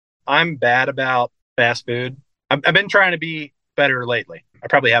yourself? I'm bad about fast food. I've been trying to be better lately. I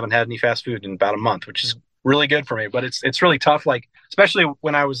probably haven't had any fast food in about a month, which is really good for me, but it's really tough. Like, especially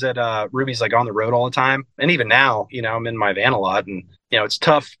when I was at Ruby's, like on the road all the time. And even now, I'm in my van a lot and, it's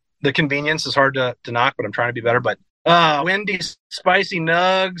tough the convenience is hard to knock, but I'm trying to be better. But Wendy's spicy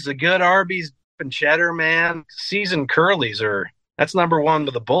nugs, a good Arby's and cheddar, man. Seasoned curlies that's number one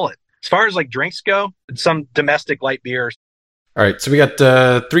with a bullet. As far as like drinks go, some domestic light beers. All right, so we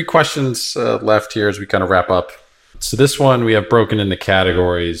got 3 questions left here as we kind of wrap up. So this one we have broken into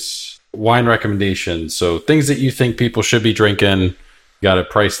categories. Wine recommendations. So things that you think people should be drinking. You got it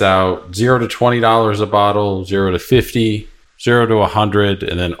priced out $0 to $20 a bottle, 0 to 50, 0 to 100,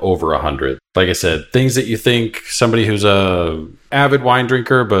 and then over 100. Like I said, things that you think somebody who's a avid wine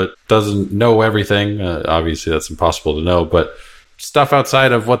drinker but doesn't know everything. Obviously, that's impossible to know, but stuff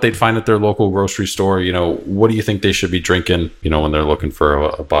outside of what they'd find at their local grocery store. What do you think they should be drinking? When they're looking for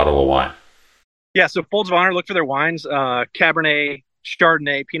a bottle of wine. Yeah, so Folds of Honor, look for their wines: Cabernet,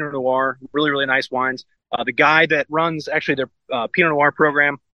 Chardonnay, Pinot Noir. Really, really nice wines. The guy that runs actually their Pinot Noir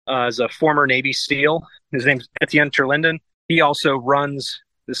program is a former Navy SEAL. His name's Etienne Terlinden. He also runs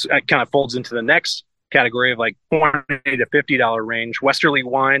this. Kind of folds into the next category of like $20 to $50 range. Westerly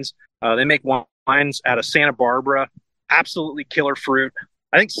wines. They make wines out of Santa Barbara. Absolutely killer fruit.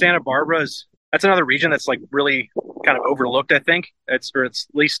 I think Santa Barbara that's another region that's like really kind of overlooked. I think it's at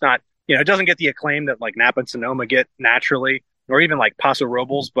least not. It doesn't get the acclaim that like Napa and Sonoma get naturally, or even like Paso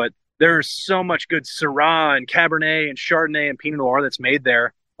Robles. But there's so much good Syrah and Cabernet and Chardonnay and Pinot Noir that's made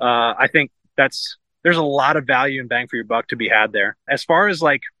there. I think there's a lot of value and bang for your buck to be had there. As far as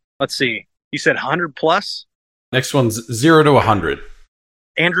like, let's see, you said 100 plus. Next one's 0 to 100.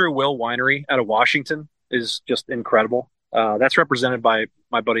 Andrew Will Winery out of Washington is just incredible. That's represented by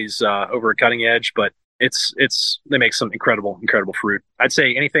my buddies over at Cutting Edge, but they make some incredible fruit. I'd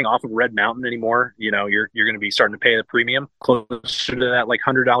say anything off of Red Mountain anymore, you're going to be starting to pay the premium closer to that like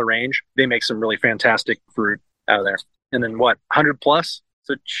 $100 range. They make some really fantastic fruit out of there. And then 100 plus.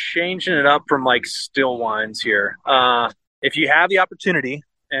 So changing it up from like still wines here. If you have the opportunity,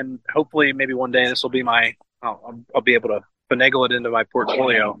 and hopefully maybe one day this will be I'll be able to finagle it into my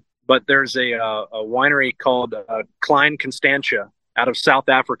portfolio. But there's a winery called Klein Constantia out of South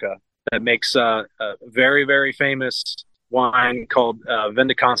Africa that makes a very, very famous wine called Vin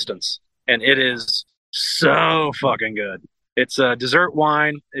de Constance. And it is so fucking good. It's a dessert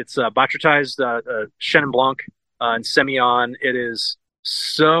wine. It's botrytized Chenin Blanc and Semillon. It is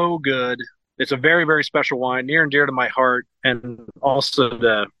so good. It's a very, very special wine, near and dear to my heart. And also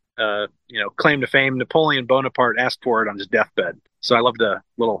the claim to fame, Napoleon Bonaparte asked for it on his deathbed. So I love the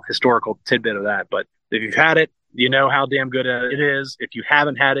little historical tidbit of that. But if you've had it, you know how damn good it is. If you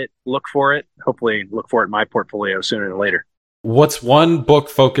haven't had it, look for it. Hopefully look for it in my portfolio sooner than later. What's one book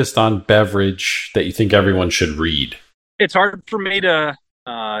focused on beverage that you think everyone should read? It's hard for me to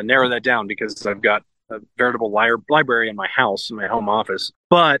narrow that down because I've got a veritable library in my house, in my home office.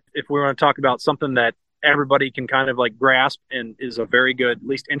 But if we want to talk about something that everybody can kind of like grasp and is a very good, at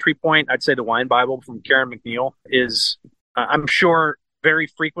least entry point, I'd say the Wine Bible from Karen McNeil is, I'm sure, very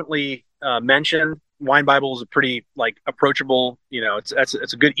frequently mentioned. Wine Bible is a pretty like approachable, it's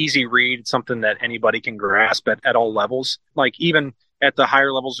a good, easy read. It's something that anybody can grasp at all levels. Like even at the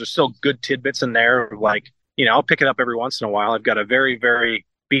higher levels, there's still good tidbits in there. Like, I'll pick it up every once in a while. I've got a very, very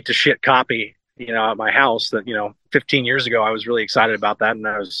beat to shit copy, at my house that, 15 years ago, I was really excited about that. And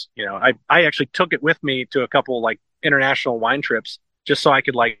I was, I actually took it with me to a couple like international wine trips just so I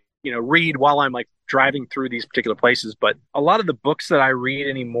could like, read while I'm like driving through these particular places. But a lot of the books that I read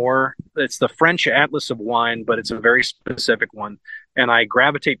anymore, it's the French Atlas of Wine, but it's a very specific one. And I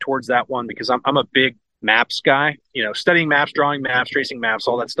gravitate towards that one because I'm a big maps guy. Studying maps, drawing maps, tracing maps,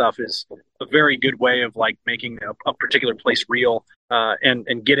 all that stuff is a very good way of like making a particular place real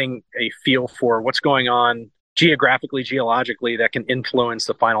and getting a feel for what's going on geographically, geologically, that can influence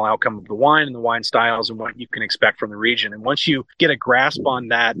the final outcome of the wine and the wine styles and what you can expect from the region. And once you get a grasp on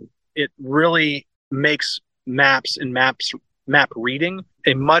that, it really makes maps and map reading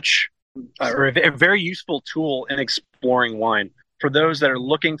a very useful tool in exploring wine. For those that are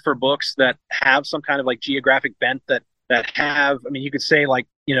looking for books that have some kind of like geographic bent that have, you could say like,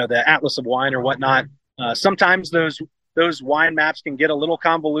 the Atlas of Wine or whatnot. Sometimes those wine maps can get a little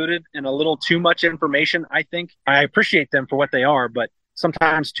convoluted and a little too much information. I think I appreciate them for what they are, but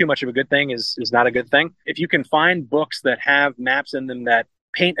sometimes too much of a good thing is not a good thing. If you can find books that have maps in them that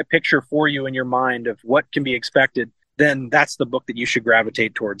paint a picture for you in your mind of what can be expected, then that's the book that you should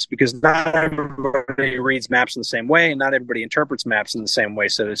gravitate towards, because not everybody reads maps in the same way and not everybody interprets maps in the same way,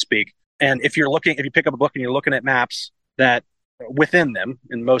 so to speak. And if you pick up a book and you're looking at maps that within them,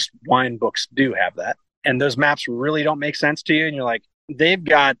 and most wine books do have that, and those maps really don't make sense to you, and you're like, they've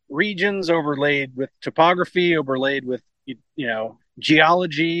got regions overlaid with topography, overlaid with,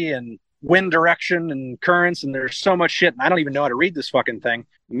 geology, and wind direction and currents, and there's so much shit. And I don't even know how to read this fucking thing.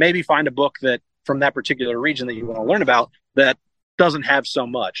 Maybe find a book that from that particular region that you want to learn about that doesn't have so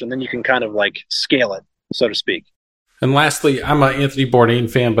much, and then you can kind of like scale it, so to speak. And lastly, I'm an Anthony Bourdain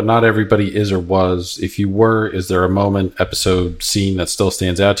fan, but not everybody is or was. If you were, is there a moment, episode, scene that still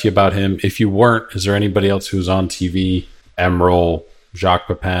stands out to you about him? If you weren't, is there anybody else who's on TV, Emerald, Jacques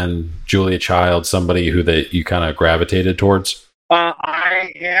Pepin, Julia Child, somebody who that you kind of gravitated towards?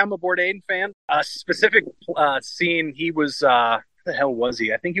 I am a Bourdain fan. A specific scene, he was, where the hell was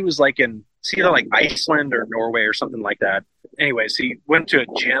he? I think he was like it's either like Iceland or Norway or something like that. Anyways, he went to a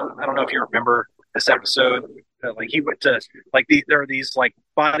gym. I don't know if you remember this episode. Like he went to there are these like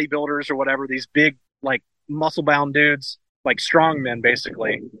bodybuilders or whatever, these big like muscle bound dudes, like strong men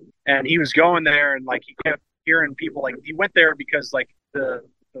basically. And he was going there and like he kept hearing people, like he went there because like the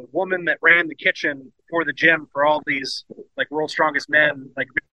woman that ran the kitchen for the gym for all these like world's strongest men like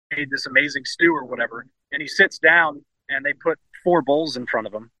made this amazing stew or whatever. And he sits down and they put 4 bowls in front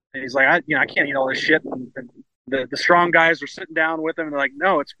of him. And he's like, I can't eat all this shit. And the strong guys are sitting down with him and they're like,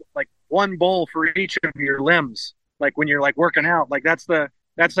 no, it's like 1 bowl for each of your limbs. Like when you're like working out, like that's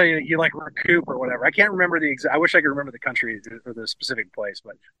how you like recoup or whatever. I can't remember I wish I could remember the country or the specific place,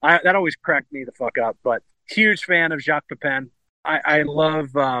 but that always cracked me the fuck up. But huge fan of Jacques Pepin. I love,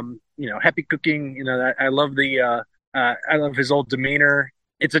 happy cooking. I love I love his old demeanor.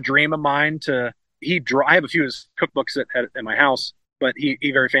 It's a dream of mine I have a few of his cookbooks at my house, but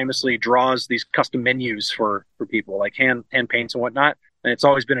he very famously draws these custom menus for people, like hand paints and whatnot. And it's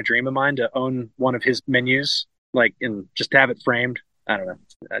always been a dream of mine to own one of his menus, like, and just have it framed. I don't know.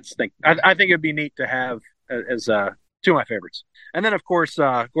 I think it'd be neat to have as 2 of my favorites. And then of course,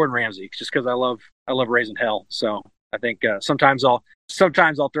 Gordon Ramsay, just because I love raising hell. So I think sometimes I'll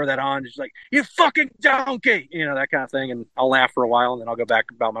throw that on, just like, you fucking donkey, that kind of thing, and I'll laugh for a while, and then I'll go back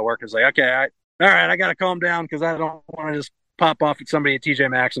about my work. It's like, okay, all right, I got to calm down because I don't want to just pop off at somebody at TJ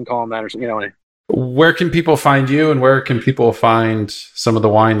Maxx and call them that or something. Where can people find you, and where can people find some of the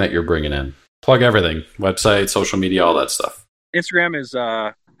wine that you're bringing in? Plug everything: website, social media, all that stuff. Instagram is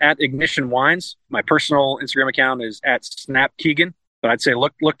at Ignition Wines. My personal Instagram account is at Snap Keegan. But I'd say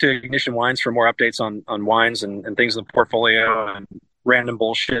look to Ignition Wines for more updates on wines and things in the portfolio and random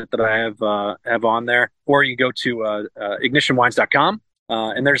bullshit that I have on there. Or you go to ignitionwines.com,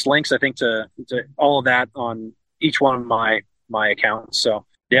 and there's links, I think, to all of that on each one of my accounts. So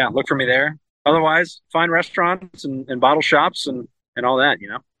yeah, look for me there. Otherwise, find restaurants and bottle shops and all that.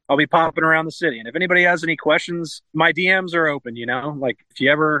 I'll be popping around the city. And if anybody has any questions, my DMs are open. Like if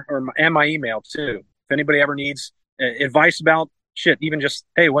you ever, and my email too. If anybody ever needs advice about shit, even just,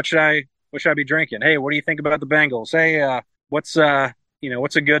 hey, what should I be drinking? Hey, what do you think about the Bengals? Hey, what's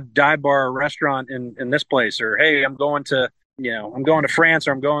a good dive bar or restaurant in this place? Or hey, I'm going to France,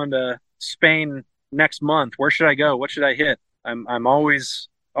 or I'm going to Spain next month. Where should I go? What should I hit? I'm always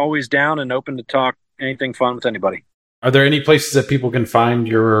down and open to talk anything fun with anybody. Are there any places that people can find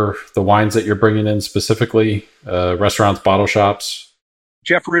the wines that you're bringing in specifically? Restaurants, bottle shops?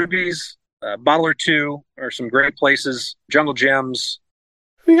 Jeff Ruby's, Bottle or Two are some great places. Jungle Gems.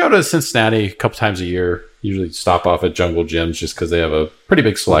 We go to Cincinnati a couple times a year. Usually stop off at Jungle Gems just because they have a pretty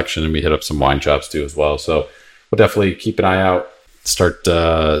big selection, and we hit up some wine shops too as well. So we'll definitely keep an eye out. Start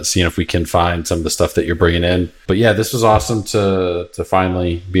seeing if we can find some of the stuff that you're bringing in. But yeah, this was awesome to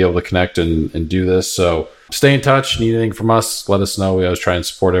finally be able to connect and do this. So stay in touch. Need anything from us, let us know. We always try and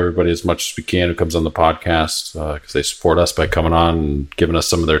support everybody as much as we can who comes on the podcast because they support us by coming on and giving us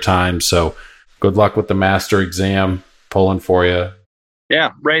some of their time. So good luck with the master exam. Pulling for you.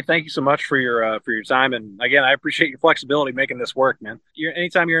 Yeah, Ray, thank you so much for your time. And again, I appreciate your flexibility making this work, man.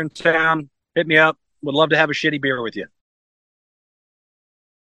 Anytime you're in town, hit me up. Would love to have a shitty beer with you.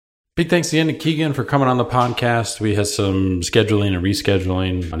 Big thanks again to Keegan for coming on the podcast. We had some scheduling and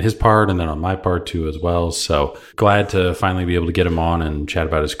rescheduling on his part and then on my part too as well. So glad to finally be able to get him on and chat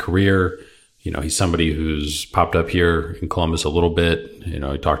about his career. He's somebody who's popped up here in Columbus a little bit. He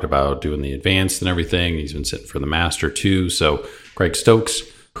talked about doing the advanced and everything. He's been sitting for the master too. So Greg Stokes,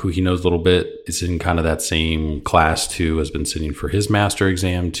 who he knows a little bit, is in kind of that same class too, has been sitting for his master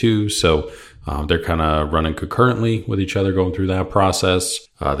exam too. So they're kind of running concurrently with each other, going through that process.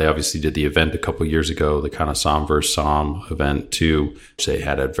 They obviously did the event a couple of years ago, the kind of Somm versus Somm event too, which they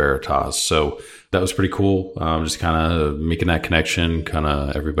had at Veritas. So that was pretty cool. Just kind of making that connection, kind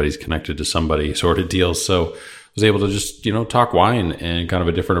of everybody's connected to somebody sort of deal. So I was able to just, talk wine and kind of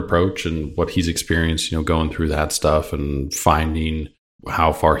a different approach and what he's experienced, going through that stuff and finding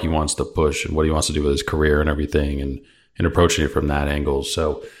how far he wants to push and what he wants to do with his career and everything and approaching it from that angle.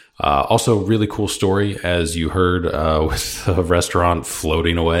 So Also, really cool story, as you heard, with the restaurant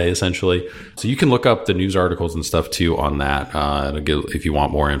floating away, essentially. So you can look up the news articles and stuff too on that, if you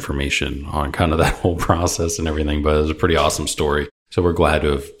want more information on kind of that whole process and everything. But it was a pretty awesome story. So we're glad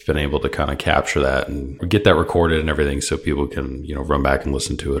to have been able to kind of capture that and get that recorded and everything, so people can, run back and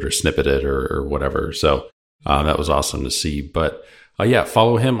listen to it or snippet it or whatever. So that was awesome to see. But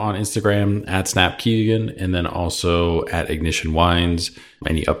follow him on Instagram at SnapKeegan, and then also at Ignition Wines.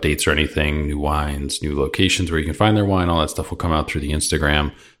 Any updates or anything, new wines, new locations where you can find their wine, all that stuff will come out through the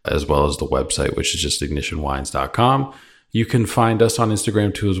Instagram, as well as the website, which is just ignitionwines.com. You can find us on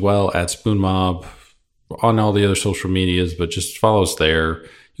Instagram too as well, at Spoon Mob, on all the other social medias, but just follow us there.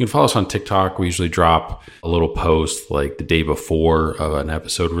 You can follow us on TikTok. We usually drop a little post like the day before of an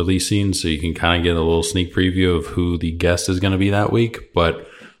episode releasing, so you can kind of get a little sneak preview of who the guest is going to be that week. But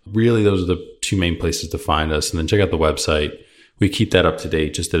really, those are the two main places to find us. And then check out the website. We keep that up to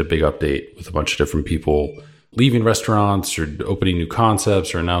date. Just did a big update with a bunch of different people leaving restaurants or opening new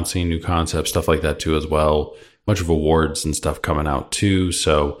concepts or announcing new concepts, stuff like that too as well. A bunch of awards and stuff coming out too.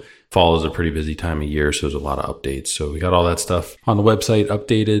 So fall is a pretty busy time of year, so there's a lot of updates. So we got all that stuff on the website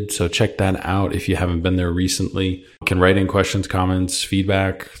updated. So check that out if you haven't been there recently. You can write in questions, comments,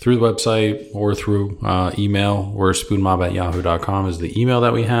 feedback through the website or through email, or spoonmob@yahoo.com is the email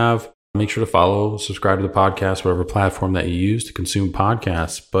that we have. Make sure to follow, subscribe to the podcast, whatever platform that you use to consume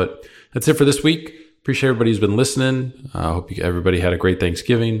podcasts. But that's it for this week. Appreciate everybody who's been listening. I hope everybody had a great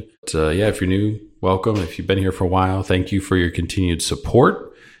Thanksgiving. But, if you're new, welcome. If you've been here for a while, thank you for your continued support.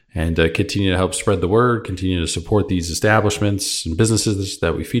 And continue to help spread the word, continue to support these establishments and businesses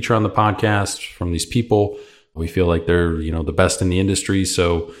that we feature on the podcast from these people. We feel like they're, the best in the industry.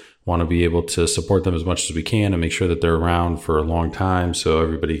 So want to be able to support them as much as we can and make sure that they're around for a long time, so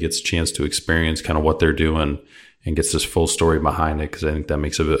everybody gets a chance to experience kind of what they're doing and gets this full story behind it, because I think that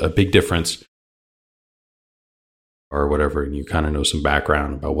makes a big difference. Or whatever, and you kind of know some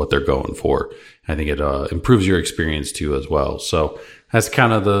background about what they're going for. I think it improves your experience too as well. So that's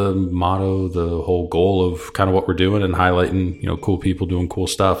kind of the motto, the whole goal of kind of what we're doing, and highlighting, cool people doing cool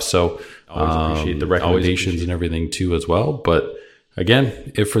stuff. So always appreciate the recommendations and everything too as well. But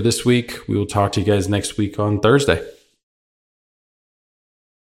again, if for this week, we will talk to you guys next week on Thursday.